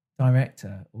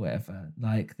director or whatever,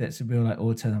 like that's a real like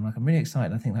auteur? I'm like, I'm really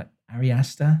excited. I think like Ari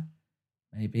Aster,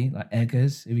 maybe like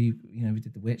Eggers, who we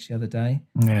did The Witch the other day.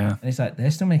 Yeah, and it's like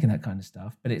they're still making that kind of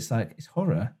stuff, but it's like it's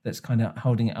horror that's kind of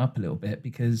holding it up a little bit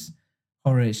because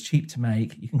horror is cheap to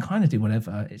make. You can kind of do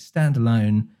whatever. It's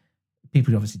standalone.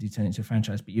 People obviously do turn it into a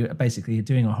franchise, but you're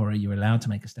doing a horror. You're allowed to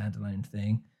make a standalone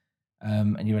thing,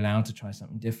 and you're allowed to try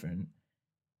something different.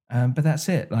 But that's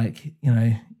it. Like, you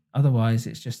know, otherwise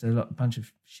it's just a bunch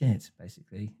of shit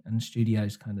basically, and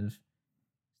studios kind of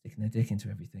sticking their dick into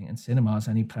everything, and cinema's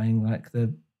only playing like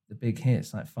the big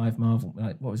hits, like 5 Marvel,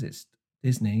 like what was it?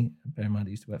 Disney. Bear in mind,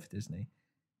 I used to work for Disney.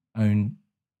 Own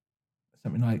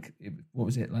something like what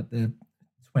was it? Like the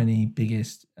 20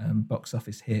 biggest box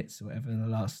office hits or whatever in the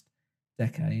last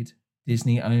decade.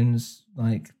 Disney owns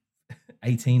like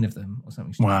 18 of them or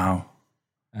something. Wow.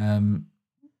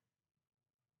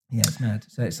 Yeah, it's mad.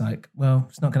 So it's like, well,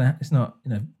 it's not, you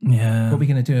know, yeah, what are we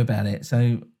going to do about it?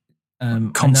 So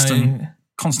constant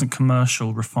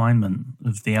commercial refinement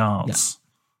of the arts.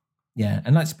 Yeah,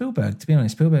 and like Spielberg, to be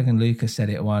honest, Spielberg and Lucas said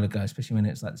it a while ago, especially when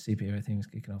it's like the superhero thing was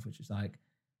kicking off, which was like,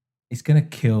 it's going to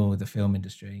kill the film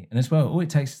industry. And as well, all it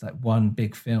takes is like one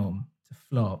big film to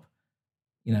flop.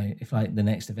 You know, if like the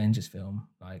next Avengers film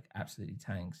like absolutely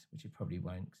tanks, which it probably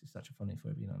won't because it's such a funny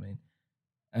film, you know what I mean?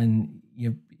 And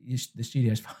the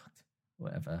studio's fucked,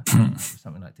 whatever,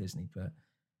 something like Disney. But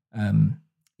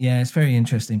yeah, it's very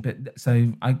interesting. But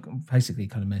so I basically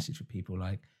kind of message with people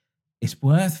like, it's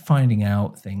worth finding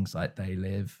out things like They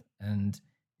Live and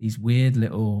these weird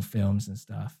little films and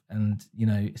stuff. And, you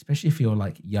know, especially if you're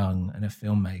like young and a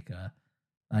filmmaker,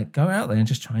 like go out there and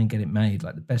just try and get it made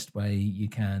like the best way you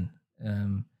can.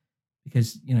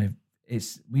 Because, you know,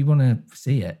 we want to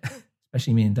see it,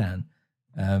 especially me and Dan.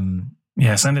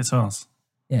 Yeah, send it to us.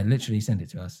 Yeah, literally send it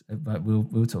to us. But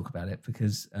we'll talk about it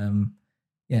because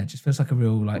it just feels like a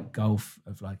real like gulf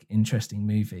of like interesting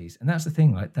movies. And that's the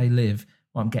thing, like They Live,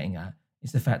 what I'm getting at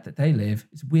is the fact that They Live,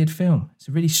 it's a weird film. It's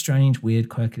a really strange, weird,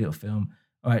 quirky little film.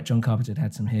 All right, John Carpenter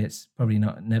had some hits, probably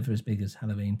never as big as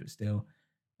Halloween, but still.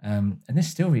 And this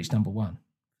still reached number 1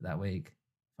 for that week,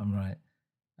 if I'm right.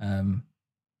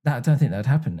 I don't think that would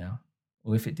happen now.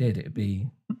 Or if it did, it would be,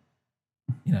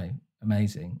 you know,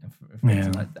 amazing.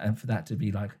 And for that to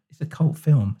be like, it's a cult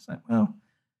film. It's like, well,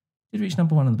 it did reach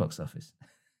number 1 on the box office.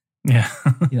 Yeah.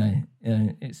 you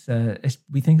know, it's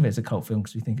we think of it as a cult film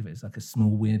because we think of it as like a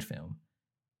small, weird film.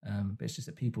 But it's just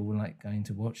that people were like going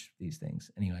to watch these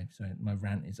things. Anyway, so my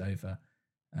rant is over.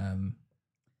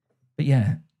 But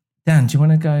yeah, Dan, do you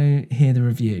want to go hear the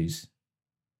reviews?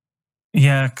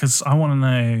 Yeah, because I want to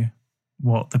know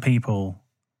what the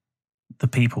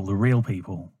real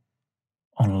people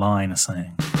online are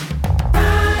saying.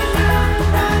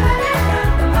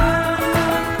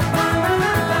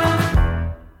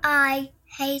 I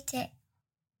hate it.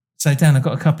 So, Dan, I've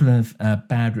got a couple of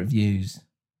bad reviews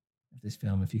of this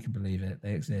film, if you can believe it.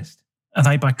 They exist. Are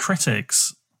they by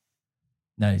critics?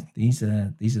 No, these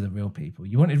are the real people.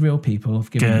 You wanted real people, I've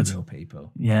given you real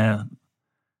people. Yeah.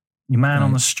 Your man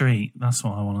on the street, that's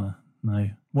what I want to know.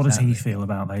 What does he feel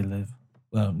about They Live?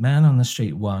 Well, Man on the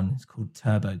Street 1 is called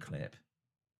Turbo Clip.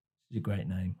 It's a great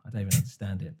name. I don't even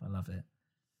understand it, but I love it.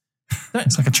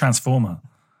 It's like a transformer.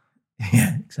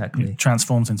 Yeah, exactly. It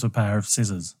transforms into a pair of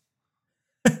scissors.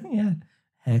 Yeah,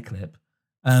 hair clip.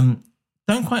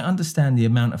 Don't quite understand the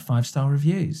amount of 5-star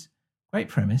reviews. Great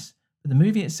premise, but the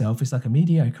movie itself is like a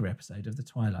mediocre episode of The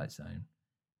Twilight Zone.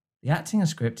 The acting and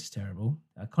script is terrible.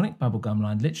 The iconic bubblegum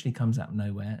line literally comes out of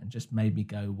nowhere and just made me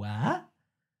go, what?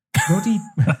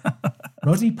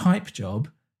 Roddy Pipe Job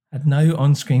had no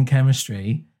on-screen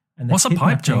chemistry. And what's a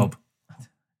pipe job? I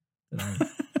don't know.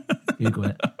 Google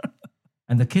it.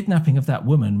 And the kidnapping of that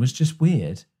woman was just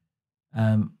weird.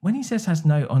 When he says has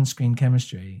no on-screen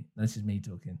chemistry, this is me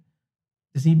talking.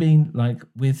 Does he mean like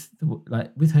with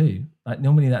who? Like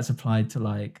normally that's applied to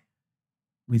like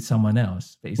with someone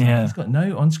else, but he's got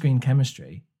no on-screen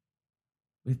chemistry.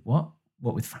 With what?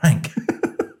 What with Frank?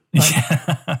 What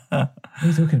are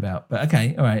you talking about? But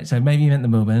okay, all right. So maybe you meant the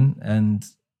woman, and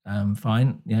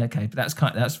fine, yeah, okay. But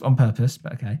that's on purpose.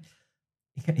 But okay,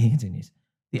 he continues.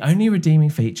 The only redeeming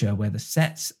feature were the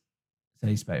sets. So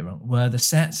he spoke wrong. Were the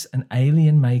sets and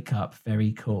alien makeup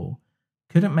very cool?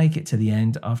 Couldn't make it to the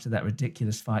end after that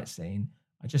ridiculous fight scene.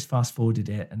 I just fast forwarded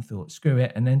it and thought, screw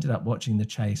it, and ended up watching The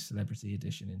Chase Celebrity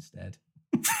Edition instead.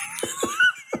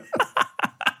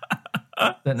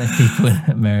 Don't know if people in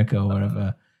America or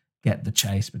whatever get The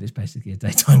Chase, but it's basically a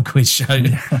daytime quiz show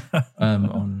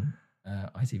on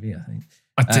ITV, I think.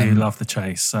 I do love The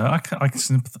Chase, so I can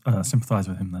sympathise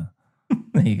with him there.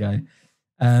 There you go.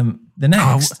 The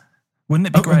next. Wouldn't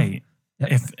it be great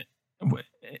if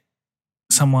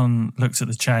someone looked at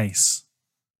The Chase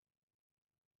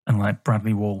and like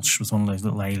Bradley Walsh was one of those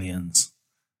little aliens?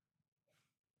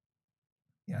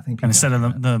 Yeah, I think. And instead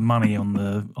of the money on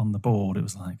the board, it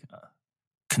was like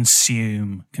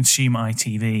consume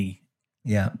ITV.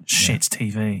 Yeah, shit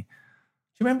TV. Do you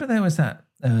remember there was that?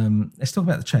 Let's talk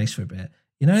about The Chase for a bit.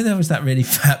 You know, there was that really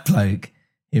fat bloke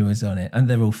who was on it, and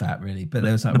they're all fat, really. But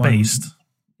there was like the one Beast.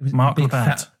 It was Mark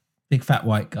Labatt. Big fat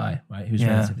white guy, right? Who was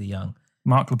relatively young.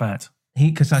 Mark Labatt.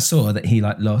 Because I saw that he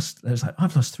like lost. There was like,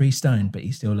 I've lost 3 stone, but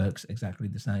he still looks exactly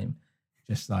the same,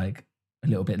 just like a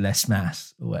little bit less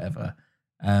mass or whatever.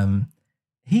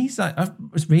 He's like, I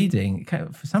was reading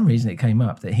for some reason it came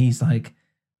up that he's like,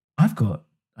 I've got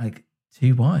like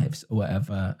 2 wives or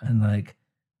whatever, and like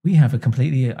we have a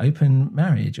completely open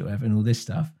marriage or whatever, and all this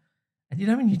stuff. And you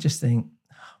know when you just think,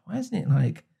 why isn't it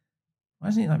like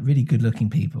really good looking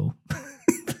people?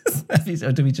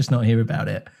 Or do we just not hear about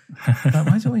it? Like,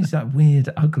 why is it always like weird,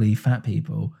 ugly, fat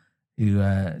people who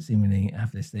seemingly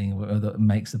have this thing that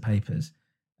makes the papers?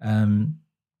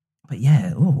 But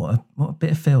yeah, what a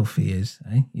bit of filth he is.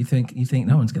 Eh? You think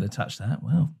no one's going to touch that?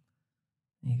 Well,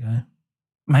 there you go.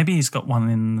 Maybe he's got one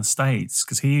in the States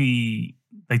because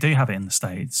they do have it in the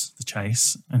States, The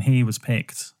Chase, and he was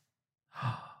picked.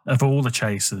 Of all the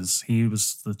chasers, he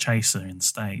was the chaser in the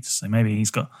States. So maybe he's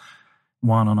got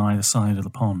one on either side of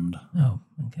the pond. Oh,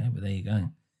 okay. Well, there you go.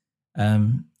 Do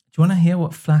you want to hear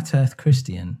what Flat Earth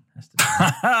Christian has to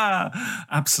say?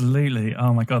 Absolutely.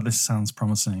 Oh my God, this sounds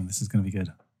promising. This is going to be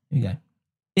good. Here you go.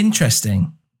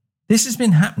 Interesting. This has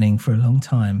been happening for a long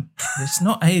time. It's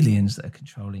not aliens that are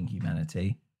controlling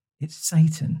humanity. It's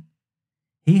Satan.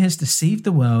 He has deceived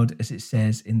the world, as it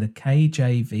says in the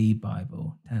KJV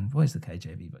Bible. Dan, what is the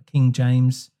KJV? But King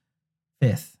James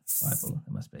 5th Bible,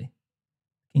 it must be.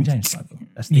 King James Bible.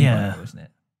 That's the Bible, isn't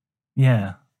it?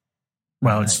 Yeah.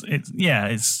 Well, Right.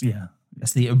 it's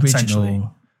That's the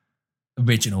original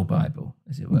Bible,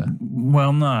 as it were.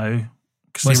 Well, no.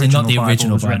 Because Well, the it's original not the Bible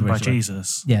original was written Bible, by is it?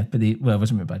 Jesus. Yeah, but it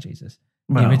wasn't written by Jesus.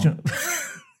 Well, the original.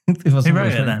 It wasn't who wrote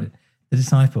written- it then? The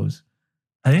disciples.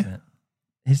 Who?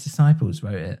 His disciples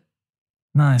wrote it.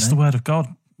 No, it's No? the Word of God.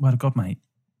 Word of God, mate.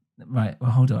 Right.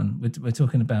 Well, hold on. We're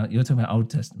talking about, you're talking about Old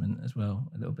Testament as well,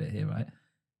 a little bit here, right?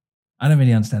 I don't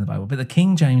really understand the Bible, but the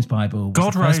King James Bible was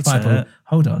God the first wrote Bible. it.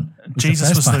 Hold on.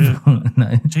 Jesus was the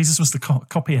no. Jesus was the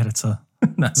copy editor.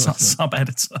 No, it wasn't. Sub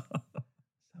editor.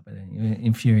 You're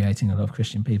infuriating a lot of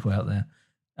Christian people out there.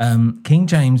 King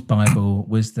James Bible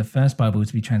was the first Bible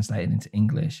to be translated into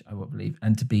English, I would believe,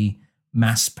 and to be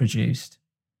mass produced.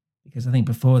 Because I think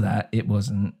before that, it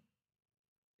wasn't.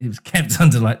 It was kept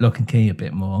under like lock and key a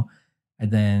bit more, and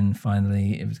then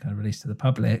finally it was kind of released to the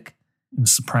public. It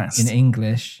was suppressed in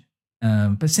English.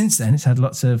 But since then, it's had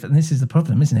lots of, and this is the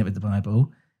problem, isn't it, with the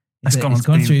Bible? It's It's gone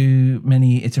gone through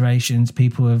many iterations.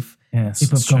 People have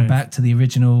it's gone true. back to the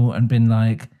original and been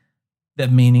like, the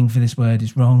meaning for this word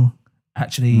is wrong.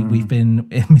 Actually, we've been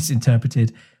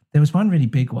misinterpreted. There was one really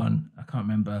big one. I can't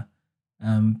remember.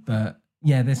 But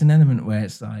yeah, there's an element where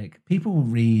it's like people will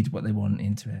read what they want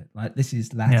into it. Like this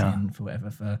is Latin for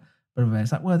whatever. For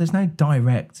it's like, well, there's no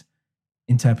direct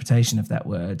interpretation of that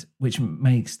word, which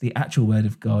makes the actual word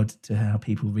of God to how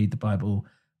people read the Bible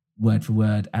word for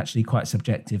word actually quite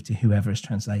subjective to whoever has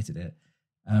translated it,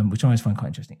 which I always find quite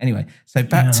interesting. Anyway, so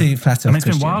back to Flat Earth. I mean, it's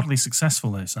been Christian. wildly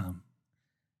successful though, Sam.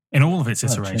 In all of its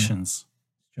Well, true. iterations.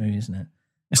 True, isn't it?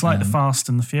 It's like the Fast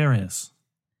and the Furious.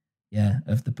 Yeah,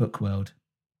 of the book world.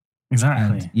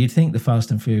 Exactly. And you'd think the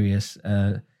Fast and Furious,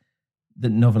 the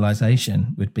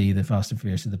novelization would be the Fast and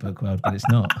Furious of the book world, but it's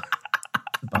not.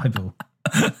 The Bible.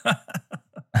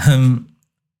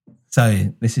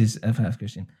 So this is Flat Earth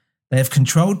Christian. They have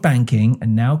controlled banking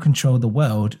and now control the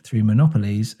world through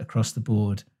monopolies across the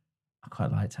board. I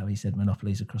quite liked how he said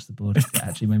monopolies across the board. It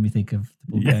actually made me think of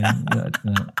the ball game.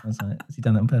 I was like, has he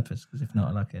done that on purpose? Because if not,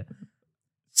 I like it.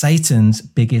 Satan's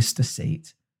biggest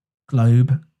deceit.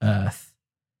 Globe Earth.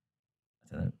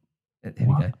 I don't know. Here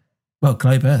we go. Well,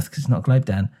 globe Earth, because it's not globe,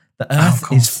 Dan. The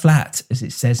Earth is flat, as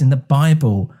it says in the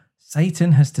Bible.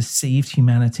 Satan has deceived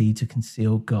humanity to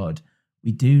conceal God.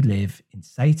 We do live in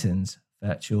Satan's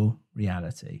virtual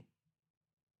reality.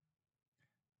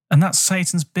 And that's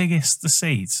Satan's biggest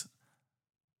deceit.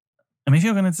 I mean, if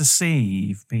you're going to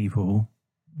deceive people,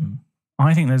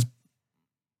 I think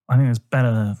there's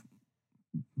better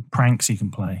pranks you can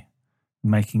play,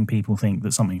 making people think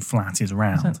that something flat is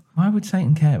around. Why would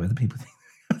Satan care whether people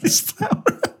think it's flat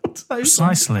around?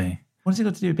 Precisely. What has it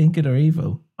got to do with being good or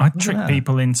evil? I'd trick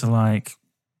people into like,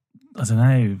 I don't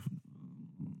know,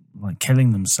 like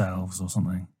killing themselves or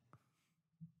something.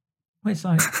 Well, it's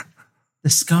like the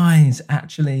sky's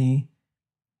actually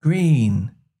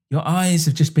green. Your eyes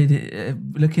have just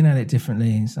been looking at it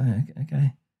differently. It's like,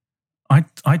 okay.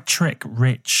 I'd trick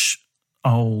rich,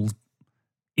 old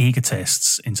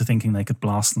egotists into thinking they could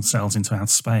blast themselves into outer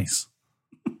space.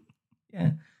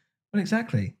 Yeah. Well,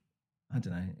 exactly. I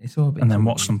don't know. It's all a bit. And then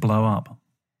watch them blow up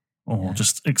or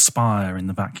just expire in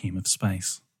the vacuum of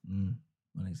space.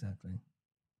 Well, exactly.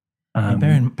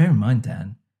 Bear in mind,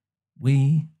 Dan,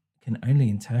 we can only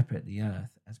interpret the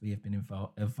Earth as we have been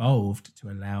evolved to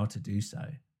allow to do so.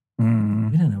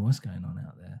 We don't know what's going on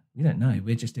out there. We don't know.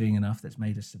 We're just doing enough that's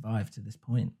made us survive to this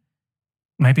point.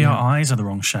 Maybe our eyes are the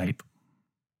wrong shape.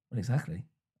 Well, exactly.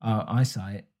 Our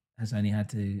eyesight has only had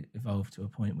to evolve to a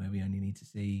point where we only need to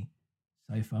see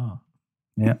so far.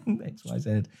 Yeah. X, Y,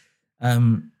 Z,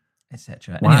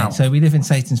 etc. Wow. Anyway, so we live in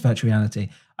Satan's virtual reality.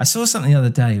 I saw something the other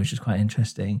day which was quite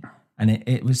interesting, and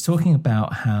it was talking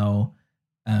about how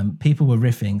people were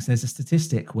riffing. So there's a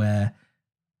statistic where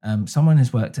someone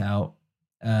has worked out,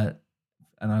 and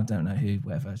I don't know who,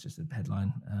 whatever, it's just a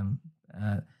headline,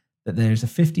 that there's a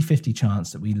 50-50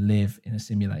 chance that we live in a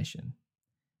simulation.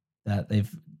 That they've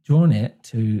drawn it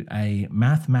to a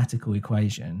mathematical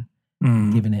equation,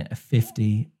 giving it a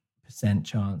 50%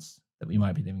 chance that we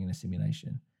might be living in a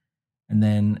simulation. And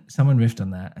then someone riffed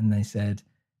on that and they said,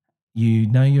 you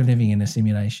know you're living in a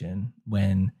simulation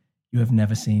when you have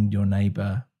never seen your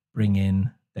neighbor bring in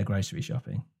their grocery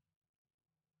shopping.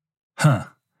 Huh.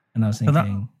 And I was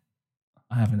thinking,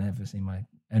 I haven't ever seen my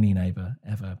any neighbor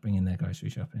ever bring in their grocery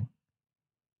shopping.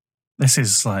 This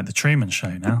is like the Truman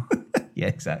Show now. Yeah,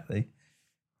 exactly.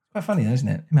 Quite funny, though, isn't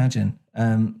it? Imagine.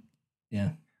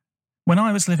 Yeah. When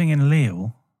I was living in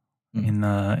Lille,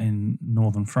 in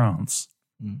northern France,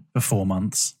 for 4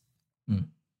 months,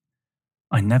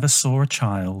 I never saw a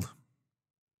child.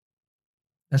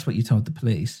 That's what you told the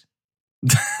police.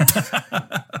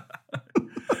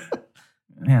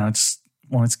 Yeah, I just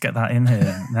wanted to get that in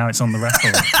here. Now it's on the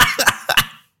record.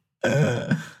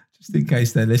 Just in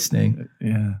case they're listening.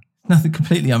 Yeah. Nothing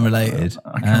completely unrelated.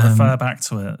 I can refer back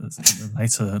to it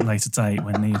at a later date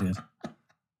when needed.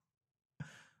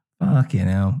 Fucking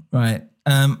hell. Right.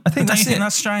 I think don't you think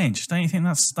that's strange? Don't you think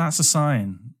that's a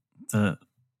sign that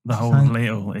the whole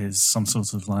Lille is some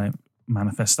sort of like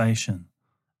manifestation?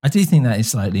 I do think that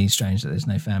is slightly strange that there's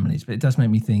no families, but it does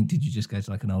make me think, did you just go to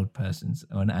like an old person's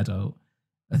or an adult,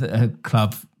 a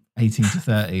club 18 to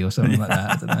 30 or something like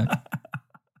that? I don't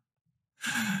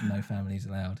know. No families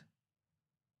allowed.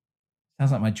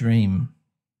 Sounds like my dream.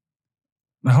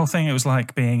 The whole thing, it was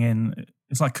like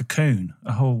it's like Cocoon,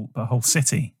 a whole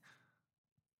city.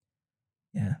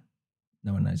 Yeah.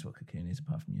 No one knows what Cocoon is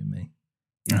apart from you and me.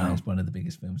 You know, it's one of the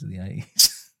biggest films of the 80s.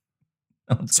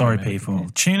 Sorry, people.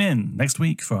 Tune in next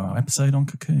week for our episode on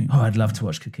Cocoon. Oh, I'd love to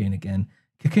watch Cocoon again.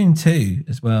 Cocoon 2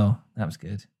 as well. That was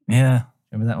good. Yeah.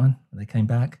 Remember that one? When they came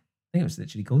back? I think it was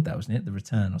literally called that, wasn't it? The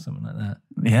Return or something like that.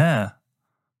 Yeah.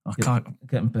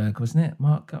 Guttenberg, wasn't it?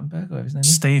 Mark Guttenberg, whatever his name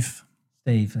is. Steve,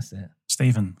 that's it.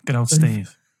 Stephen. Good old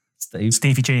Steve.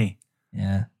 Stevie G.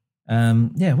 Yeah.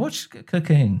 Watch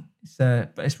Cocoon.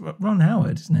 But it's Ron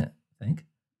Howard, isn't it? I think.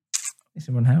 It's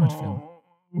a Ron Howard film.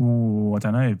 Oh, I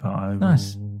don't know, but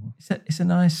nice. It's a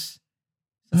nice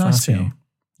film.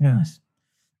 Yeah.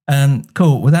 Nice.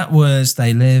 Cool. Well, that was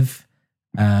They Live.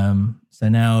 So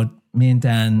now me and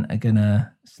Dan are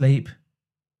gonna sleep,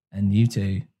 and you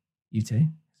two. There's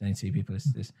only two people.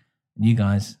 And you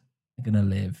guys are gonna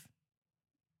live.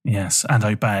 Yes, and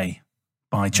obey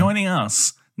by joining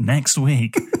us next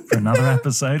week for another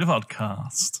episode of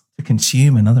Oddcast. To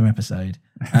consume another episode.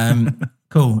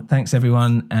 Cool. Thanks,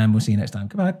 everyone. And we'll see you next time.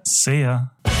 Goodbye. See ya.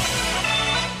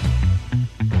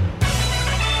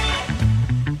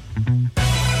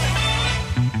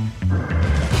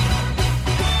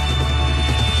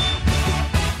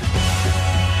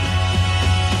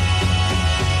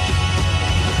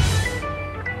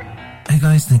 Hey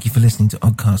guys, thank you for listening to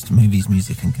Oddcast Movies,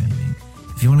 Music and Gaming.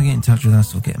 If you want to get in touch with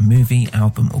us or get a movie,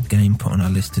 album or game put on our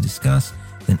list to discuss,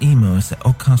 then email us at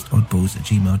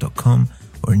oddcastoddballs@gmail.com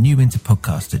or a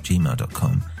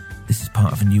newwinterpodcast@gmail.com. This is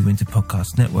part of a New Winter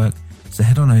Podcast network, so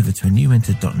head on over to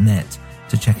anewwinter.net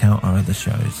to check out our other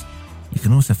shows. You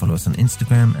can also follow us on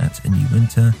Instagram at A New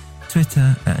Winter,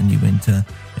 Twitter at A New Winter,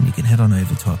 and you can head on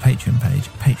over to our Patreon page,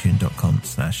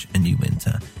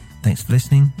 patreon.com/anewwinter. Thanks for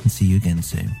listening and see you again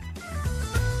soon.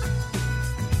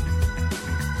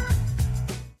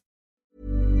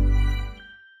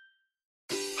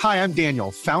 Hi, I'm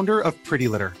Daniel, founder of Pretty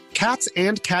Litter. Cats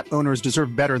and cat owners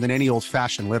deserve better than any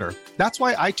old-fashioned litter. That's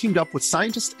why I teamed up with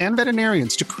scientists and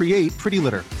veterinarians to create Pretty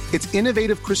Litter. Its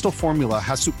innovative crystal formula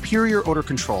has superior odor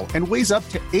control and weighs up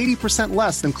to 80%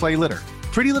 less than clay litter.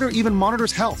 Pretty Litter even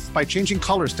monitors health by changing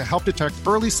colors to help detect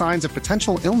early signs of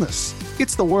potential illness.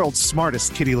 It's the world's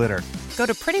smartest kitty litter. Go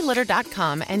to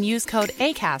prettylitter.com and use code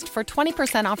ACAST for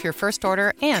 20% off your first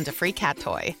order and a free cat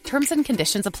toy. Terms and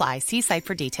conditions apply. See site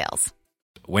for details.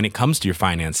 When it comes to your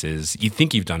finances, you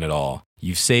think you've done it all.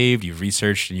 You've saved, you've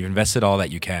researched, and you've invested all that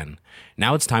you can.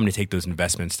 Now it's time to take those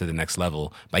investments to the next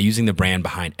level by using the brand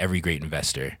behind every great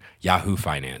investor, Yahoo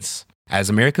Finance. As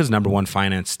America's #1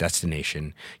 finance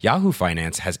destination, Yahoo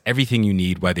Finance has everything you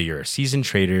need, whether you're a seasoned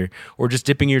trader or just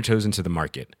dipping your toes into the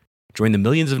market. Join the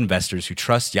millions of investors who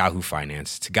trust Yahoo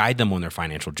Finance to guide them on their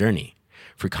financial journey.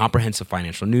 For comprehensive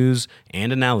financial news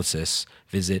and analysis,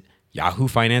 visit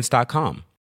yahoofinance.com.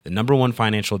 The #1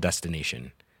 financial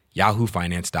destination,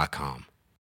 yahoofinance.com.